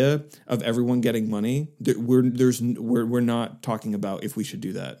idea of everyone getting money, we're not talking about if we should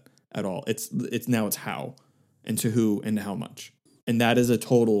do that at all. It's how and to who and how much. And that is a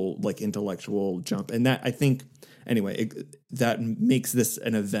total like intellectual jump. And that, I think, anyway, that makes this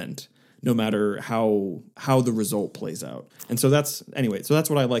an event, no matter how the result plays out. And so that's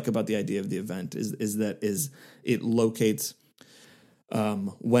what I like about the idea of the event is that it locates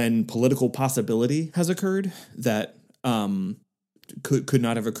when political possibility has occurred that could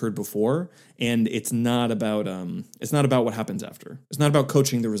not have occurred before, and it's not about what happens after. It's not about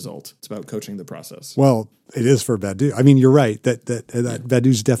coaching the result. It's about coaching the process. Well, it is for Badiou. I mean, you're right that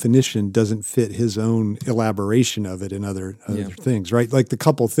Badiou's definition doesn't fit his own elaboration of it in other things, right? Like the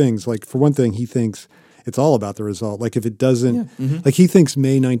couple things. Like for one thing, he thinks it's all about the result. Like if it doesn't, like he thinks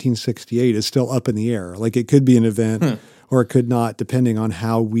May 1968 is still up in the air. Like it could be an event or it could not, depending on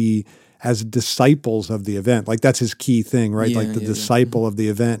how we, as disciples of the event, like that's his key thing, right? Like the disciple of the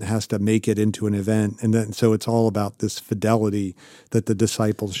event has to make it into an event. And then, so it's all about this fidelity that the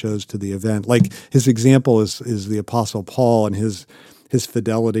disciple shows to the event. Like his example is the Apostle Paul and his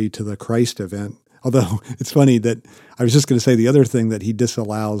fidelity to the Christ event. Although it's funny that I was just going to say the other thing that he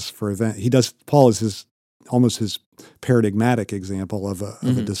disallows for event. Paul is almost his paradigmatic example of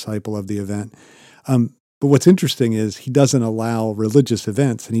a disciple of the event. But what's interesting is he doesn't allow religious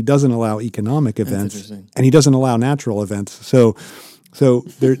events, and he doesn't allow economic events, and he doesn't allow natural events. So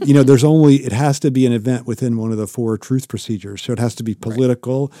there, there's only, it has to be an event within one of the four truth procedures. So it has to be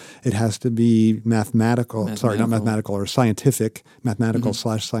political, it has to be mathematical, or scientific, mathematical /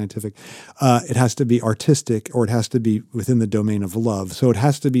 scientific. It has to be artistic, or it has to be within the domain of love. So it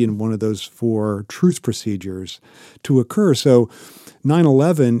has to be in one of those four truth procedures to occur. So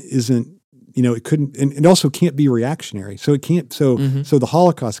 9/11 isn't, it couldn't, and it also can't be reactionary. So it can't. So the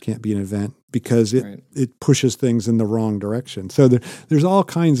Holocaust can't be an event because it pushes things in the wrong direction. So there's all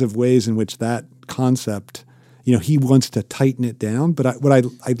kinds of ways in which that concept, he wants to tighten it down. But I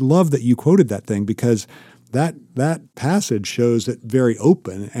love that you quoted that thing, because that passage shows it very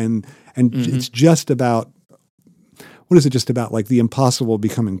open, and it's just about. What is it just about? Like the impossible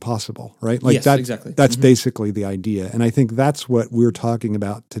becoming possible, right? Like yes, exactly. That's basically the idea. And I think that's what we're talking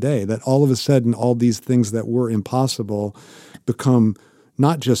about today, that all of a sudden all these things that were impossible become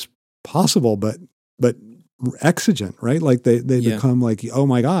not just possible, but exigent, right? Like they become like, oh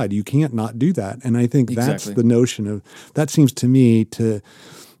my God, you can't not do that. And I think that's the notion of, that seems to me to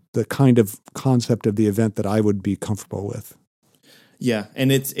the kind of concept of the event that I would be comfortable with. Yeah. And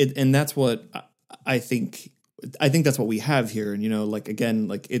and that's what I think that's what we have here. And, like, again,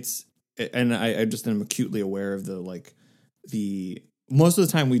 like it's, and I just am acutely aware of the most of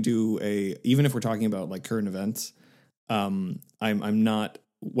the time we do even if we're talking about like current events, I'm not,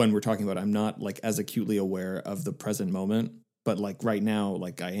 when we're talking about, I'm not like as acutely aware of the present moment, but like right now,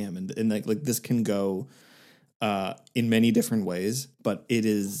 like I am, and like this can go in many different ways, but it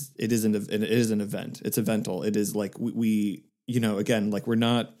is an event. It's evental. It is like we again, like we're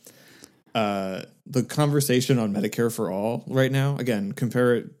not the conversation on Medicare for all right now. Again,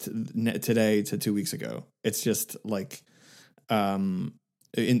 compare it today to 2 weeks ago. It's just like in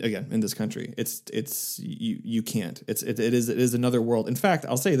this country, it's you can't. It is another world. In fact,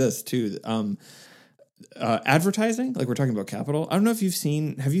 I'll say this too. Advertising, like we're talking about Capital. I don't know if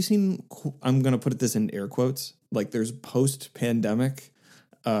have you seen, I'm going to put this in air quotes, like there's post-pandemic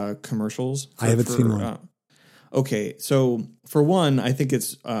commercials. I haven't seen one. Okay. So for one, I think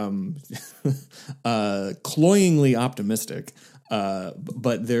it's cloyingly optimistic.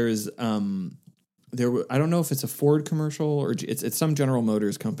 But there's, I don't know if it's a Ford commercial or it's some General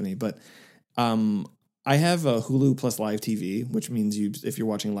Motors company, but I have a Hulu plus live TV, which means if you're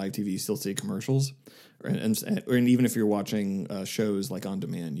watching live TV, you still see commercials, and even if you're watching shows like on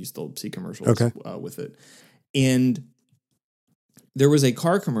demand, you still see commercials with it. And there was a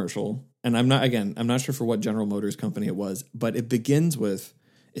car commercial, and I'm not sure for what General Motors company it was, but it begins with,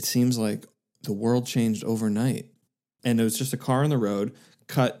 "It seems like the world changed overnight," and it was just a car on the road.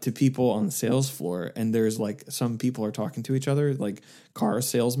 Cut to people on the sales floor, and there's like some people are talking to each other, like car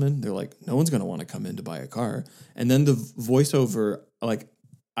salesmen. They're like, no one's going to want to come in to buy a car. And then the voiceover, like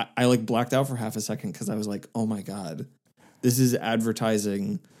I like blacked out for half a second because I was like, oh my God, this is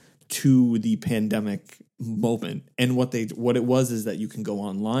advertising to the pandemic moment. And what it was is that you can go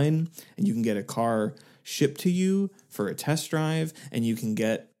online and you can get a car shipped to you for a test drive, and you can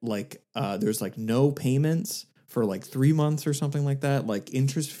get like there's like no payments for like 3 months or something like that, like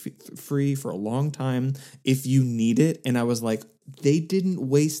interest free for a long time if you need it. And I was like, they didn't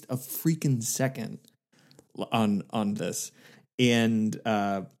waste a freaking second on this. And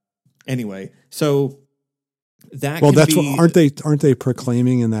anyway, so that aren't they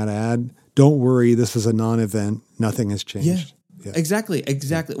proclaiming in that ad? Don't worry, this is a non-event. Nothing has changed. Yeah. Exactly.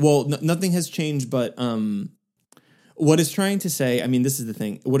 Well, nothing has changed, but what it's trying to say, I mean, this is the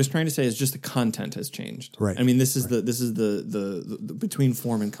thing. What it's trying to say is just the content has changed. Right. I mean, this is the between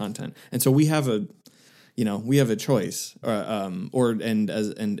form and content, and so we have a choice, and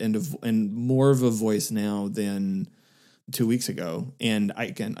more of a voice now than 2 weeks ago. And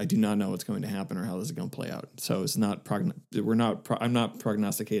I do not know what's going to happen or how this is going to play out. So it's not I'm not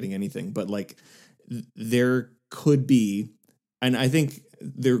prognosticating anything, but like there could be, and I think.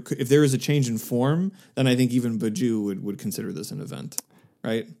 If there is a change in form, then I think even Baju would consider this an event,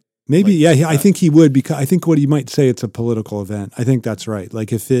 right? Maybe, like, yeah, I think he would, because I think what he might say, it's a political event. I think that's right.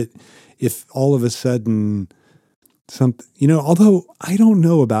 Like if all of a sudden something, although I don't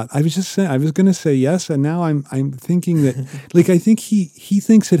know I was going to say yes, and now I'm thinking that, like, I think he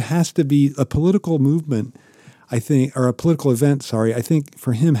thinks it has to be a political movement. I think, or a political event. Sorry, I think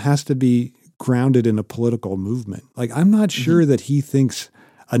for him has to be grounded in a political movement. Like, I'm not sure that he thinks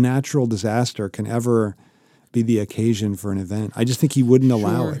a natural disaster can ever be the occasion for an event. I just think he wouldn't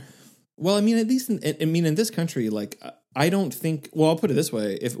allow it. Well, I mean, at least in this country, like, I don't think, well, I'll put it this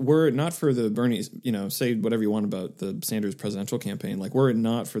way. If we're not for the Bernie, say whatever you want about the Sanders presidential campaign, like, were it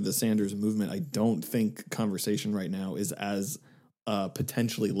not for the Sanders movement, I don't think conversation right now is as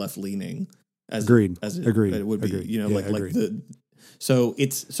potentially left-leaning as Agreed. It would be. Agreed. So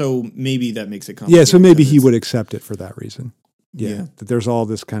maybe that makes it complicated. Yeah, so maybe he would accept it for that reason. Yeah, that there's all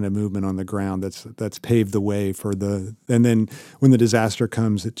this kind of movement on the ground that's paved the way for and then when the disaster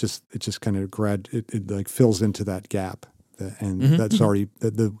comes, it just kind of it like fills into that gap, and that's already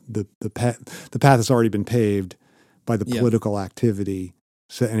the path has already been paved by the political activity.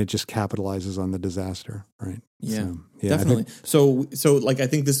 So, and it just capitalizes on the disaster, right? Yeah, definitely. So like, I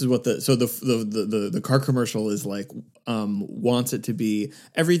think this is what the car commercial is like. Wants it to be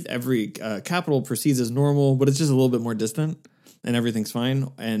every Capitol proceeds as normal, but it's just a little bit more distant, and everything's fine.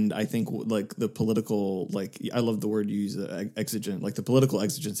 And I think like the political, like, I love the word you use, exigent. Like, the political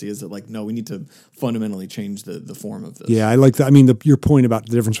exigency is that, like, no, we need to fundamentally change the form of this. Yeah, I like that. I mean, your point about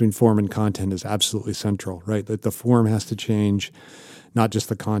the difference between form and content is absolutely central, right? That the form has to change, not just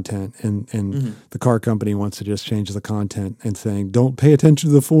the content. And the car company wants to just change the content and saying, don't pay attention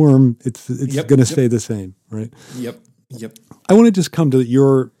to the form. It's going to stay the same, right? Yep. I want to just come to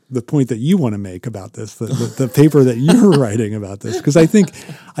the point that you want to make about this, the paper that you're writing about this, because I think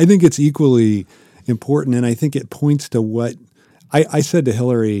it's equally important, and I think it points to what I said to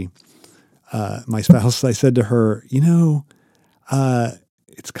Hillary, my spouse. I said to her,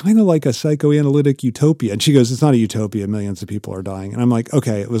 it's kind of like a psychoanalytic utopia. And she goes, it's not a utopia. Millions of people are dying. And I'm like,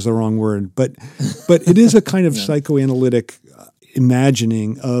 okay, it was the wrong word. But it is a kind of psychoanalytic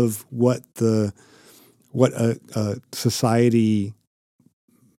imagining of what a society,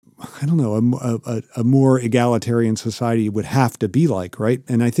 I don't know, a more egalitarian society would have to be like, right?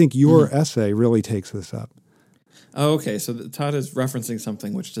 And I think your essay really takes this up. Oh, okay. So Todd is referencing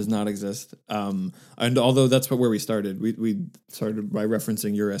something which does not exist. And although that's where we started, we started by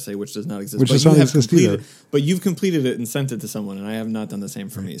referencing your essay, which does not exist. Which does not exist either. But you've completed it and sent it to someone, and I have not done the same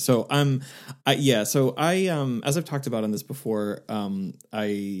for me. So as I've talked about on this before, I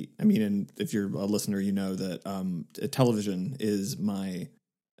mean, and if you're a listener, you know that television is my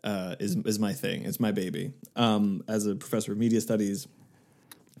my thing. It's my baby. As a professor of media studies,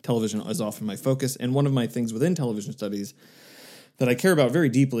 television is often my focus. And one of my things within television studies that I care about very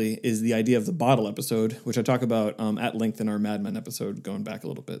deeply is the idea of the bottle episode, which I talk about at length in our Mad Men episode, going back a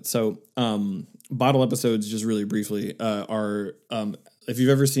little bit. So bottle episodes, just really briefly, are if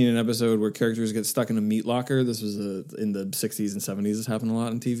you've ever seen an episode where characters get stuck in a meat locker, this was in the 60s and 70s, this happened a lot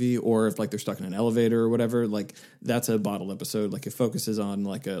on TV, or if like they're stuck in an elevator or whatever, like that's a bottle episode. Like it focuses on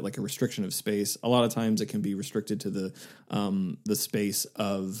like a restriction of space. A lot of times it can be restricted to the space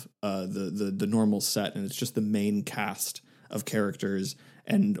of the normal set, and it's just the main cast of characters.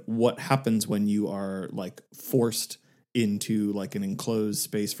 And what happens when you are like forced into like an enclosed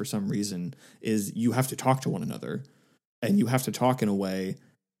space for some reason is you have to talk to one another. And you have to talk in a way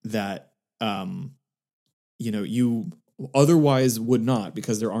that, you otherwise would not,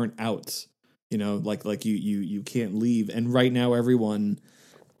 because there aren't outs, like you can't leave. And right now, everyone,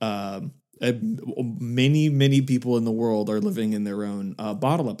 many people in the world are living in their own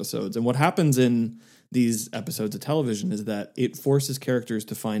bottle episodes. And what happens in these episodes of television is that it forces characters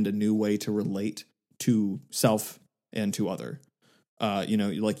to find a new way to relate to self and to other.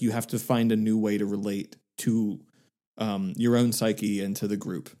 Like you have to find a new way to relate to your own psyche and to the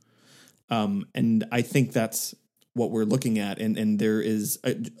group. And I think that's what we're looking at. And there is,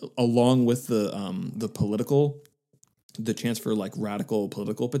 along with the chance for like radical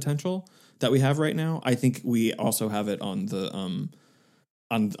political potential that we have right now, I think we also have it on the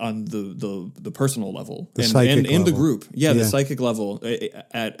personal level and the group. Yeah, the psychic level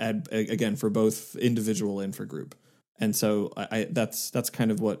at again, for both individual and for group. And so that's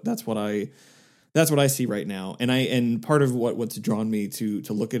kind of what I see right now. And part of what's drawn me to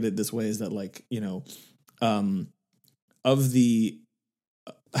look at it this way is that, like, of the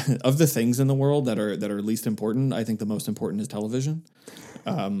things in the world that are least important, I think the most important is television.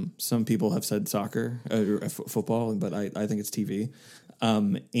 Some people have said soccer or football, but I think it's TV.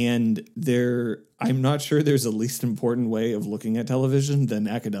 And I'm not sure there's a least important way of looking at television than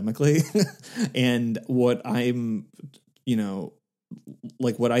academically. And what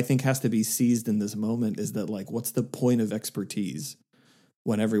what I think has to be seized in this moment is that, like, what's the point of expertise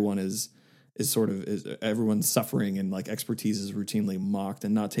when everyone is everyone's suffering, and like expertise is routinely mocked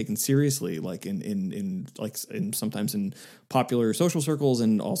and not taken seriously, like in sometimes in popular social circles,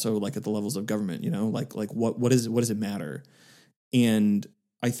 and also like at the levels of government, what does it matter? And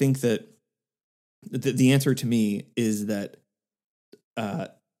I think that the answer to me is that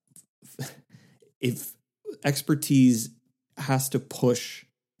if expertise has to push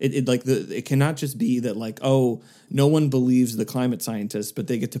it cannot just be that, like, oh, no one believes the climate scientists, but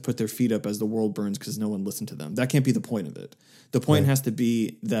they get to put their feet up as the world burns because no one listened to them. That can't be the point of it. The point has to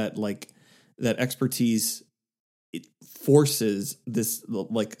be that, like, that expertise, it forces this,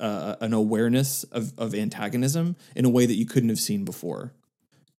 like, an awareness of antagonism in a way that you couldn't have seen before.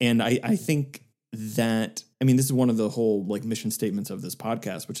 And I think that, I mean, this is one of the whole, like, mission statements of this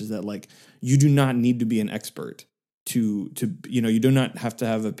podcast, which is that, like, you do not need to be an expert to you do not have to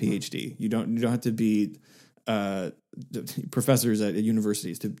have a PhD. You don't have to be professors at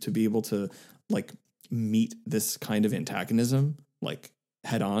universities to be able to, like, meet this kind of antagonism, like,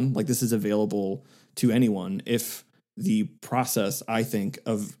 head on. Like, this is available to anyone if the process, I think,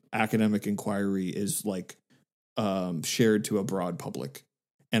 of academic inquiry is, like, shared to a broad public.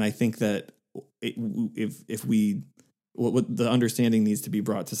 And I think that if we, what the understanding needs to be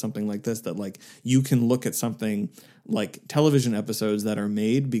brought to something like this, that, like, you can look at something like television episodes that are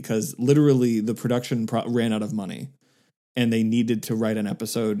made because literally the production ran out of money and they needed to write an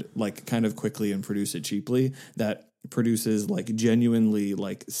episode, like, kind of quickly and produce it cheaply, that produces, like, genuinely,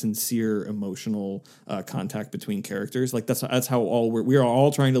 like, sincere emotional contact between characters. Like, that's how we are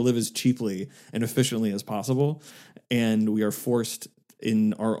all trying to live as cheaply and efficiently as possible, and we are forced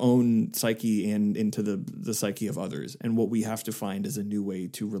in our own psyche and into the psyche of others. And what we have to find is a new way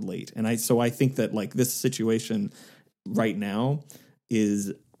to relate. And I think that, like, this situation right now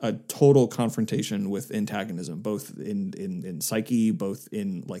is a total confrontation with antagonism, both in psyche, both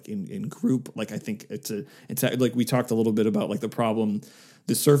in group. Like I think it's like we talked a little bit about like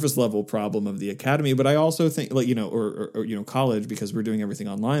the surface level problem of the academy, but I also think or college, because we're doing everything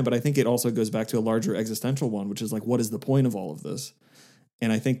online. But I think it also goes back to a larger existential one, which is like, what is the point of all of this?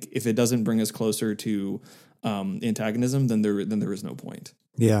 And I think if it doesn't bring us closer to antagonism, then there is no point.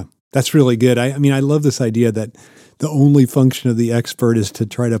 Yeah, that's really good. I mean, I love this idea that the only function of the expert is to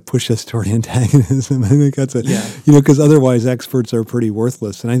try to push us toward antagonism. I think that's because otherwise experts are pretty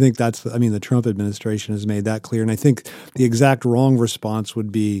worthless. And I think the Trump administration has made that clear. And I think the exact wrong response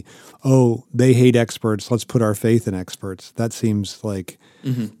would be, oh, they hate experts, let's put our faith in experts. That seems like,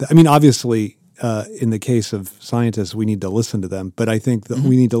 obviously, in the case of scientists, we need to listen to them. But I think that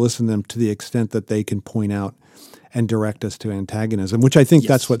we need to listen to them to the extent that they can point out and direct us to antagonism, which I think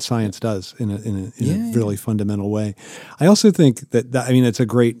that's what science does in a really fundamental way. I also think that it's a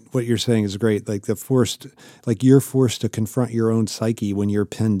great, what you're saying is great. Like you're forced to confront your own psyche when you're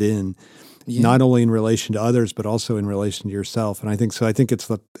pinned in, not only in relation to others, but also in relation to yourself. And I think it's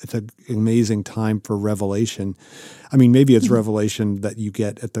an amazing time for revelation. I mean, maybe it's revelation that you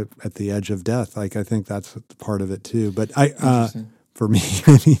get at the edge of death. Like, I think that's part of it too. But for me,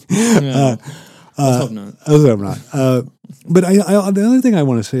 Let's hope not. Let's hope not. But the other thing I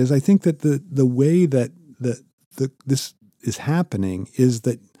want to say is I think that the way that this is happening is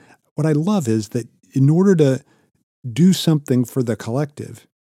that what I love is that in order to do something for the collective,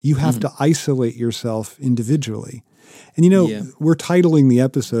 you have to isolate yourself individually. And, we're titling the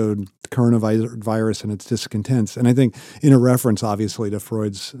episode Coronavirus and Its Discontents. And I think in a reference, obviously, to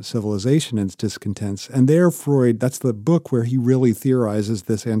Freud's Civilization and Its Discontents. And there, Freud, that's the book where he really theorizes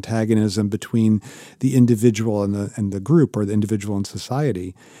this antagonism between the individual and the group, or the individual and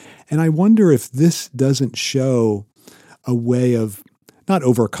society. And I wonder if this doesn't show a way of not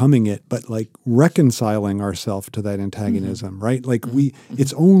overcoming it, but like reconciling ourselves to that antagonism, right? Like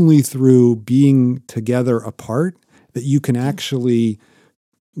it's only through being together apart that you can actually,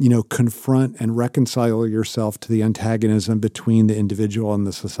 confront and reconcile yourself to the antagonism between the individual and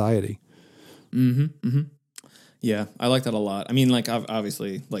the society. Yeah, I like that a lot. I mean, like,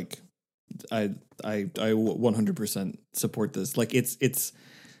 obviously, like, I 100% support this. Like, it's,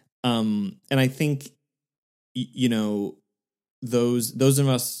 and I think, those of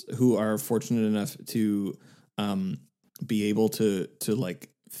us who are fortunate enough to be able to like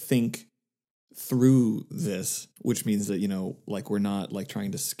think through this, which means that like we're not like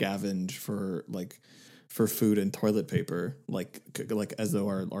trying to scavenge for food and toilet paper, like as though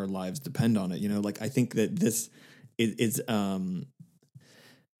our lives depend on it. Like I think that this is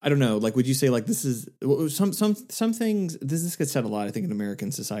I don't know, like would you say like this is some things, this gets said a lot I think in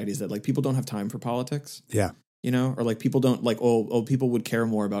American societies, that like people don't have time for politics. Yeah. Or like people don't like, people would care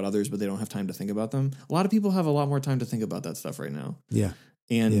more about others, but they don't have time to think about them. A lot of people have a lot more time to think about that stuff right now. Yeah.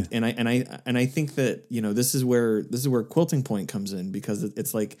 And I think that, this is where Quilting Point comes in, because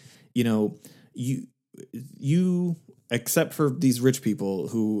it's like, you except for these rich people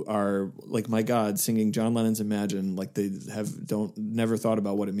who are like, my God, singing John Lennon's Imagine, like they never thought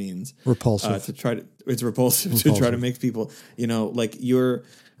about what it means. Repulsive. It's repulsive to try to make people, like you're,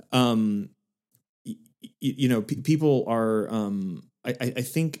 people are, I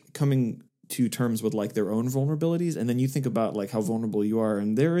think coming to terms with like their own vulnerabilities, and then you think about like how vulnerable you are,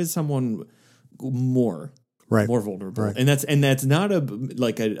 and there is someone more vulnerable, right. and that's not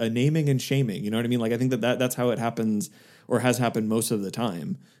a naming and shaming. You know what I mean? Like I think that's how it happens, or has happened most of the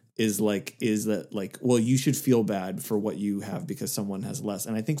time. Is that like, well, you should feel bad for what you have because someone has less.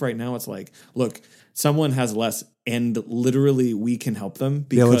 And I think right now it's like, look, someone has less, and literally we can help them.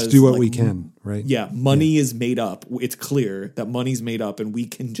 Because, let's do what we can, right? Yeah, money is made up. It's clear that money's made up, and we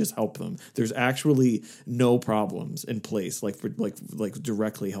can just help them. There's actually no problems in place, like for like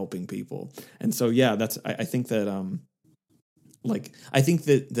directly helping people. And so yeah, that's I think that I think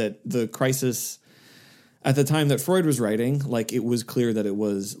that the crisis at the time that Freud was writing, like it was clear that it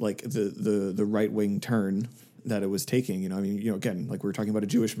was like the right wing turn that it was taking. Again, like we were talking about a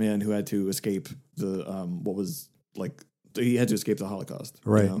Jewish man who had to escape the he had to escape the Holocaust,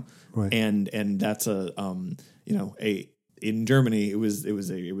 right? Right, and that's in Germany it was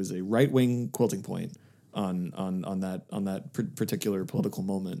a right wing Quilting Point on that particular political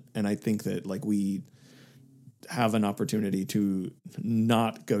moment, and I think that like we have an opportunity to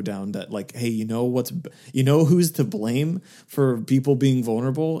not go down that, like, hey, who's to blame for people being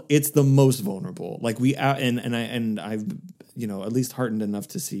vulnerable? It's the most vulnerable. Like I've at least heartened enough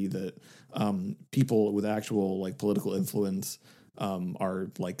to see that people with actual like political influence are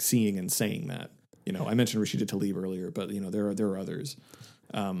like seeing and saying that. I mentioned Rashida Tlaib earlier, but there are others.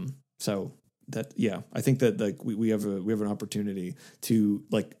 So that, I think that like we have an opportunity to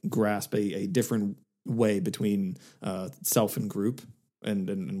like grasp a different way between self and group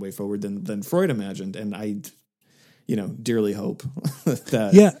and way forward than Freud imagined. And I, dearly hope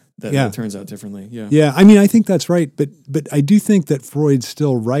that it turns out differently. Yeah. Yeah. I mean, I think that's right. But I do think that Freud's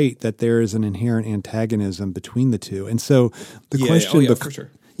still right that there is an inherent antagonism between the two. And so the question, for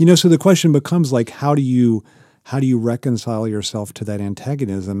sure. So the question becomes like, how do you reconcile yourself to that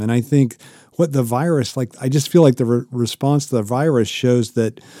antagonism? And I think what the virus, like, I just feel like the response to the virus shows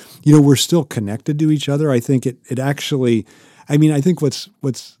that, we're still connected to each other. I think it actually, I mean, I think what's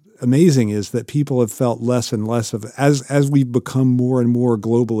amazing is that people have felt less and less of, as we've become more and more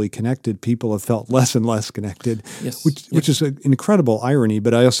globally connected, people have felt less and less connected, which is an incredible irony,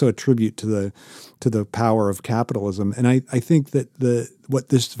 but I also attribute to the power of capitalism. And I think that what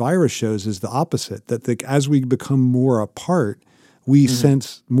this virus shows is the opposite, that as we become more apart, we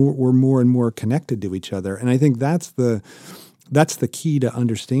sense we're more and more connected to each other. And I think that's the key to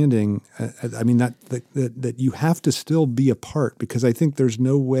understanding. I mean, that you have to still be apart, because I think there's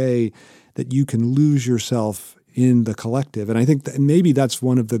no way that you can lose yourself in the collective. And I think that maybe that's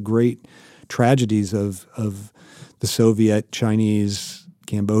one of the great tragedies of the Soviet, Chinese,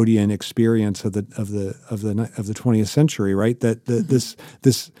 Cambodian experience of the 20th century, right? That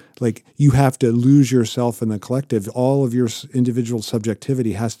this like, you have to lose yourself in the collective. All of your individual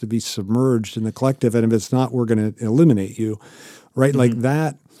subjectivity has to be submerged in the collective, and if it's not, we're going to eliminate you, right? Like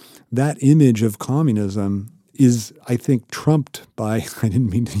that image of communism is, I think, trumped by, I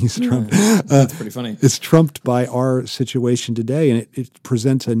didn't mean to use Trump. That's pretty funny. It's trumped by our situation today, and it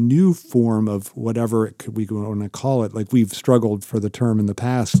presents a new form of whatever we want to call it. Like, we've struggled for the term in the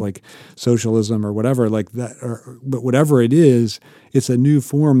past, like socialism or whatever, like that. But whatever it is, it's a new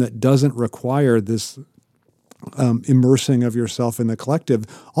form that doesn't require this immersing of yourself in the collective,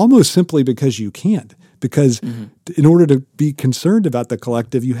 almost simply because you can't. Because in order to be concerned about the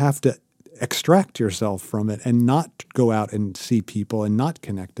collective, you have to extract yourself from it and not go out and see people and not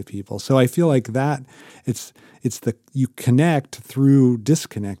connect to people. So I feel like that you connect through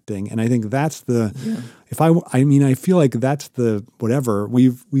disconnecting, and I think that's I feel like that's the whatever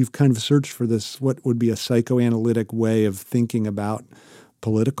we've kind of searched for this, what would be a psychoanalytic way of thinking about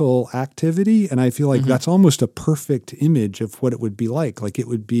political activity, and I feel like that's almost a perfect image of what it would be like. Like it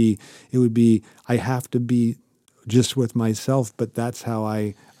would be I have to be just with myself, but that's how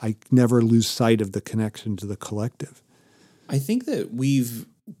I never lose sight of the connection to the collective. I think that we've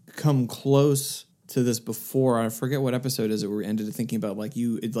come close to this before. I forget what episode is it where we ended up thinking about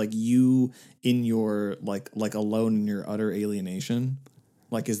you in your like alone in your utter alienation,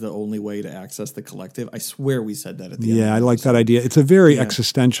 like is the only way to access the collective. I swear we said that at the end. Yeah, I like that idea. It's a very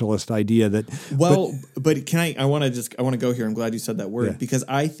existentialist idea that. Well, but can I want to go here. I'm glad you said that word because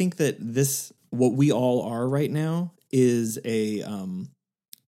I think that what we all are right now is a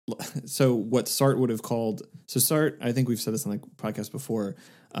so what Sartre would have called. So Sartre, I think we've said this on the podcast before,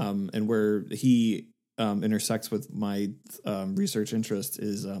 and where he intersects with my research interest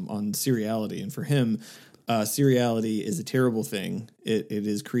is on seriality, and for him, seriality is a terrible thing. It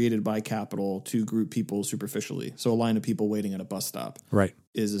is created by capital to group people superficially. So a line of people waiting at a bus stop, right,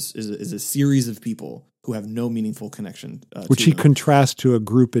 is a series of people who have no meaningful connection. Which he contrasts to a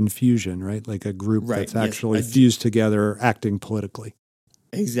group infusion, right? Like a group that's actually fused together, acting politically.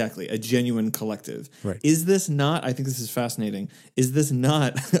 Exactly, a genuine collective. Right. Is this not, I think this is fascinating, is this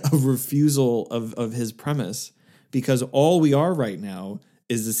not a refusal of his premise? Because all we are right now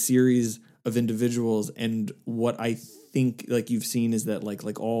is a series of individuals, and what I think like you've seen is that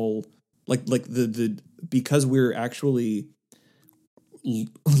like all like the because we're actually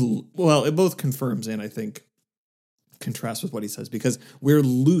well, it both confirms and I think contrasts with what he says, because we're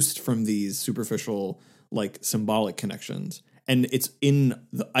loosed from these superficial like symbolic connections, and it's in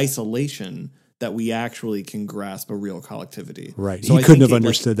the isolation that we actually can grasp a real collectivity. Right. So he couldn't have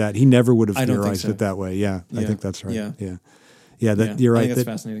understood that. He never would have theorized it that way. Yeah, I think that's right. Yeah. You're right. I think that's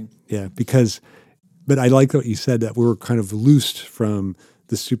fascinating. Yeah, but I like what you said, that we're kind of loosed from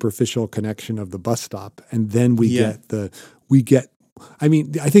the superficial connection of the bus stop, and then we get. I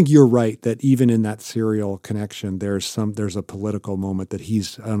mean, I think you're right that even in that serial connection, there's a political moment that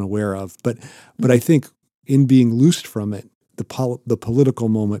he's unaware of. But I think in being loosed from it, the political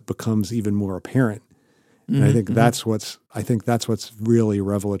moment becomes even more apparent. And I think that's what's really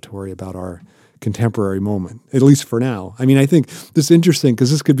revelatory about our contemporary moment, at least for now. I mean, I think this is interesting because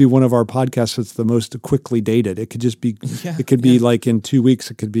this could be one of our podcasts that's the most quickly dated. It could just be, it could be like in 2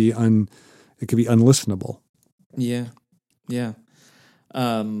 weeks, it could be unlistenable. Yeah.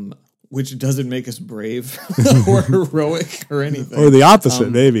 which doesn't make us brave or heroic or anything. Or the opposite,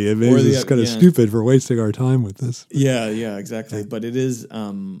 maybe. It maybe it's kind of stupid for wasting our time with this. Yeah, exactly. Yeah. But it is,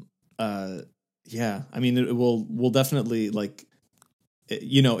 I mean, we'll definitely like,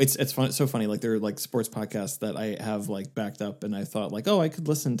 it's fun, so funny. Like there are like sports podcasts that I have like backed up, and I thought like, oh, I could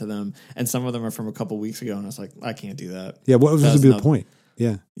listen to them, and some of them are from a couple weeks ago, and I was like, I can't do that. Yeah, what was the point?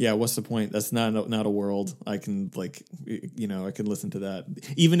 Yeah. What's the point? That's not a world I can like, I can listen to that,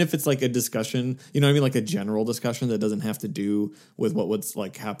 even if it's like a discussion. You know what I mean? Like a general discussion that doesn't have to do with what's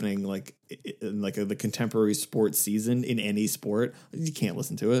like happening like in like the contemporary sports season in any sport. You can't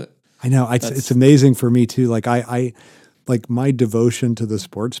listen to it. I know it's amazing for me too. Like I like my devotion to the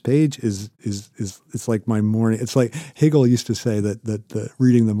sports page is it's like my morning. It's like Hegel used to say that the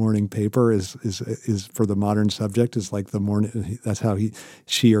reading the morning paper is for the modern subject is like the morning. That's how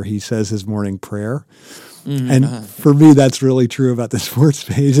she or he says his morning prayer. Mm-hmm. And for me, that's really true about the sports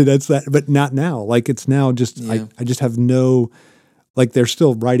page. And that's that, but not now. Like it's now just I just have no, like they're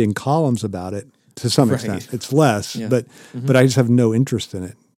still writing columns about it to some extent. It's less, but I just have no interest in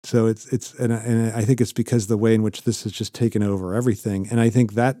it. So and I think it's because the way in which this has just taken over everything. And I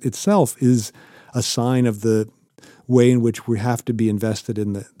think that itself is a sign of the way in which we have to be invested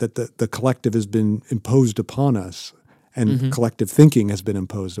in that the collective has been imposed upon us, and collective thinking has been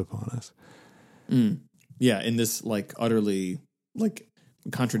imposed upon us. Mm. Yeah, in this like utterly like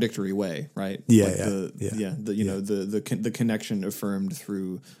contradictory way, right? The connection affirmed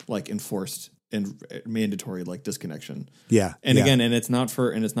through like enforced and mandatory like disconnection. Again, and it's not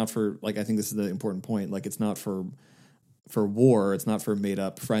for like, I think this is the important point. Like it's not for war. It's not for made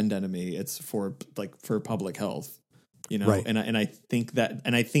up friend enemy. It's for public health, Right. And I think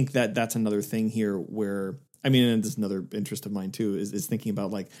that that's another thing here where, I mean, and this is another interest of mine too, is thinking about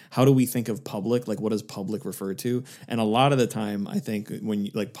like, how do we think of public? Like, what does public refer to? And a lot of the time, I think when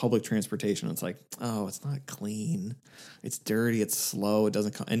you, like public transportation, it's like, oh, it's not clean, it's dirty, it's slow, it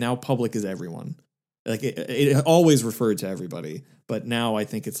doesn't come. And now public is everyone. Like it always referred to everybody, but now I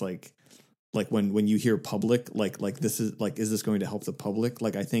think it's like when you hear public, like this is like, is this going to help the public?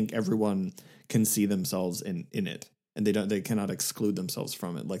 Like I think everyone can see themselves in it, and they cannot exclude themselves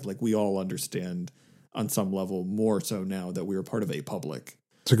from it. Like we all understand on some level more so now that we are part of a public.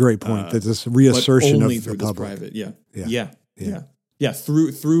 It's a great point. There's this reassertion of the public. Private, yeah.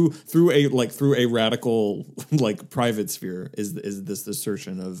 Through a radical like private sphere is this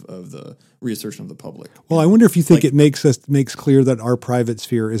assertion of the reassertion of the public. Well, I wonder if you think it makes clear that our private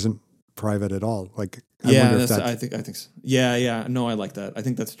sphere isn't private at all. Like, I think so. Yeah. No, I like that. I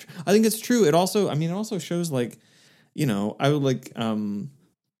think that's true. I think it's true. It also shows like,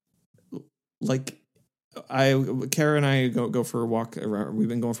 I would Kara and I go for a walk around. We've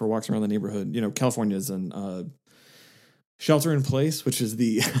been going for walks around the neighborhood. California's in shelter in place, which is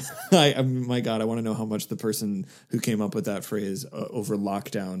the, my God, I want to know how much the person who came up with that phrase over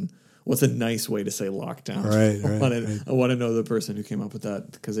lockdown. What's a nice way to say lockdown? Right. I want to know the person who came up with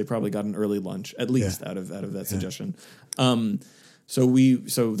that, because they probably got an early lunch at least out of that suggestion. So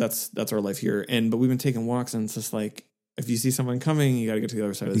that's our life here. But we've been taking walks, and it's just like, if you see someone coming, you got to get to the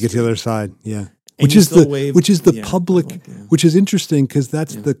other side of the street. You get to the other side, yeah. Which is the public, which is interesting, because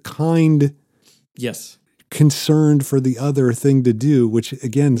that's the kind concerned for the other thing to do, which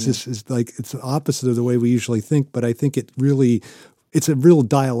again is like, it's the opposite of the way we usually think, but I think it's a real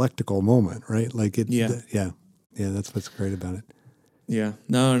dialectical moment, right? Like that's what's great about it. Yeah.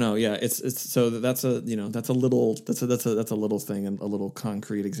 No. Yeah. It's so that's a little thing, and a little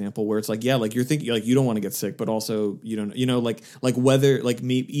concrete example where it's like, like you're thinking like you don't want to get sick, but also you don't, like whether like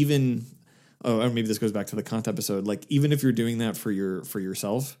even, or maybe this goes back to the Kant episode, like even if you're doing that for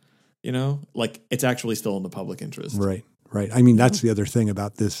yourself, like it's actually still in the public interest. Right. I mean, that's the other thing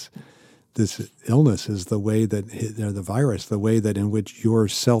about this illness is the way that the virus, the way that in which your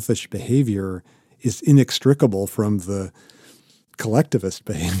selfish behavior is inextricable from the collectivist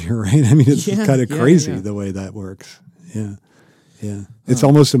behavior, right? I mean, it's kind of crazy the way that works. Yeah. It's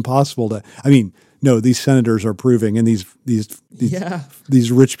almost impossible to. I mean, no, these senators are proving, and these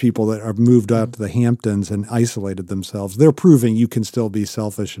rich people that are moved out to the Hamptons and isolated themselves, they're proving you can still be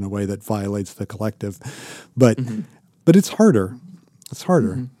selfish in a way that violates the collective, but it's harder. It's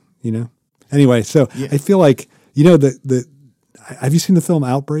harder, Anyway, so I feel like have you seen the film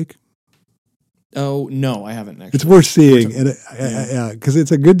Outbreak? Oh no, I haven't actually. It's worth seeing, because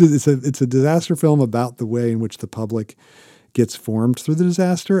it's a disaster film about the way in which the public gets formed through the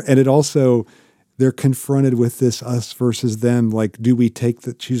disaster, and it also they're confronted with this us versus them. Like, do we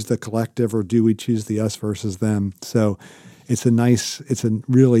choose the collective, or do we choose the us versus them? So it's a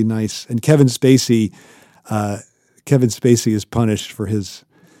really nice. And Kevin Spacey is punished for his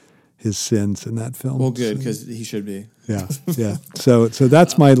his sins in that film. Well, good, because he should be. Yeah, yeah. So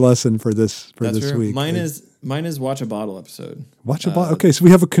that's my lesson for this week. Mine is watch a bottle episode. Watch a bottle. Okay, so we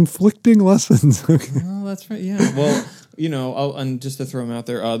have a conflicting lessons. Okay. Oh, that's right. Yeah. Well, and just to throw them out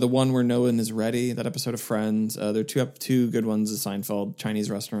there, the one where no one is ready, that episode of Friends. There are two good ones: the Seinfeld, Chinese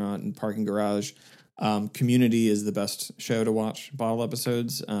Restaurant, and Parking Garage. Community is the best show to watch bottle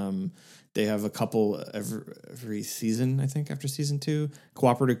episodes. They have a couple every season, I think, after season 2.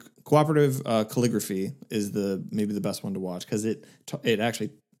 Cooperative Calligraphy is maybe the best one to watch because it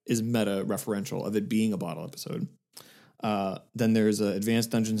actually is meta-referential of it being a bottle episode. Then there's Advanced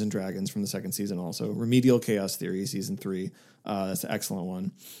Dungeons and Dragons from the second season also. Remedial Chaos Theory, season 3. That's an excellent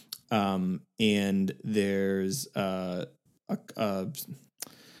one. And there's a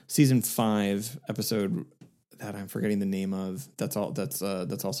season 5 episode that I'm forgetting the name of. That's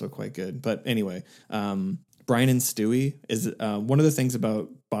also quite good. But anyway, Brian and Stewie is one of the things about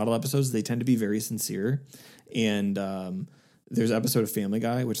bottle episodes. They tend to be very sincere, and there's an episode of Family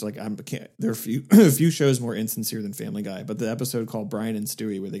Guy, which there are a few shows more insincere than Family Guy, but the episode called Brian and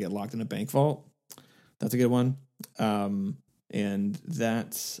Stewie where they get locked in a bank vault, that's a good one. And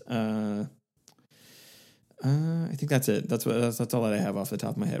that's I think that's it. That's all that I have off the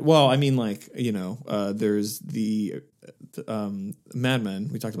top of my head. Well, I mean, there's the Mad Men.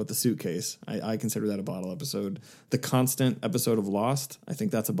 We talked about The Suitcase. I consider that a bottle episode. The Constant episode of Lost. I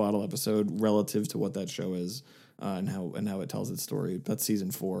think that's a bottle episode relative to what that show is and how it tells its story. That's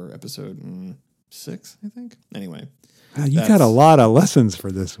season 4, episode 6, I think. Anyway. Wow, you got a lot of lessons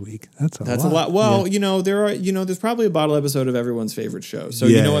for this week. That's a lot. Well, there's probably a bottle episode of everyone's favorite show. So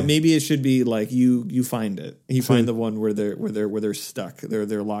you know what? Maybe it should be like you find it. You find the one where they're stuck.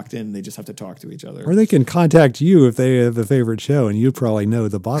 They're locked in. They just have to talk to each other. Or they can contact you if they have a favorite show, and you probably know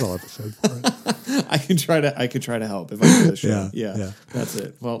the bottle episode for it. I could try to help if I do the show. Yeah. That's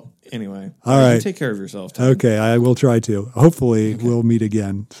it. Well, anyway. All right. You take care of yourself, Todd. Okay, I will try to. Hopefully we'll meet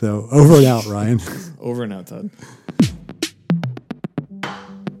again. So over and out, Ryan. Over and out, Todd.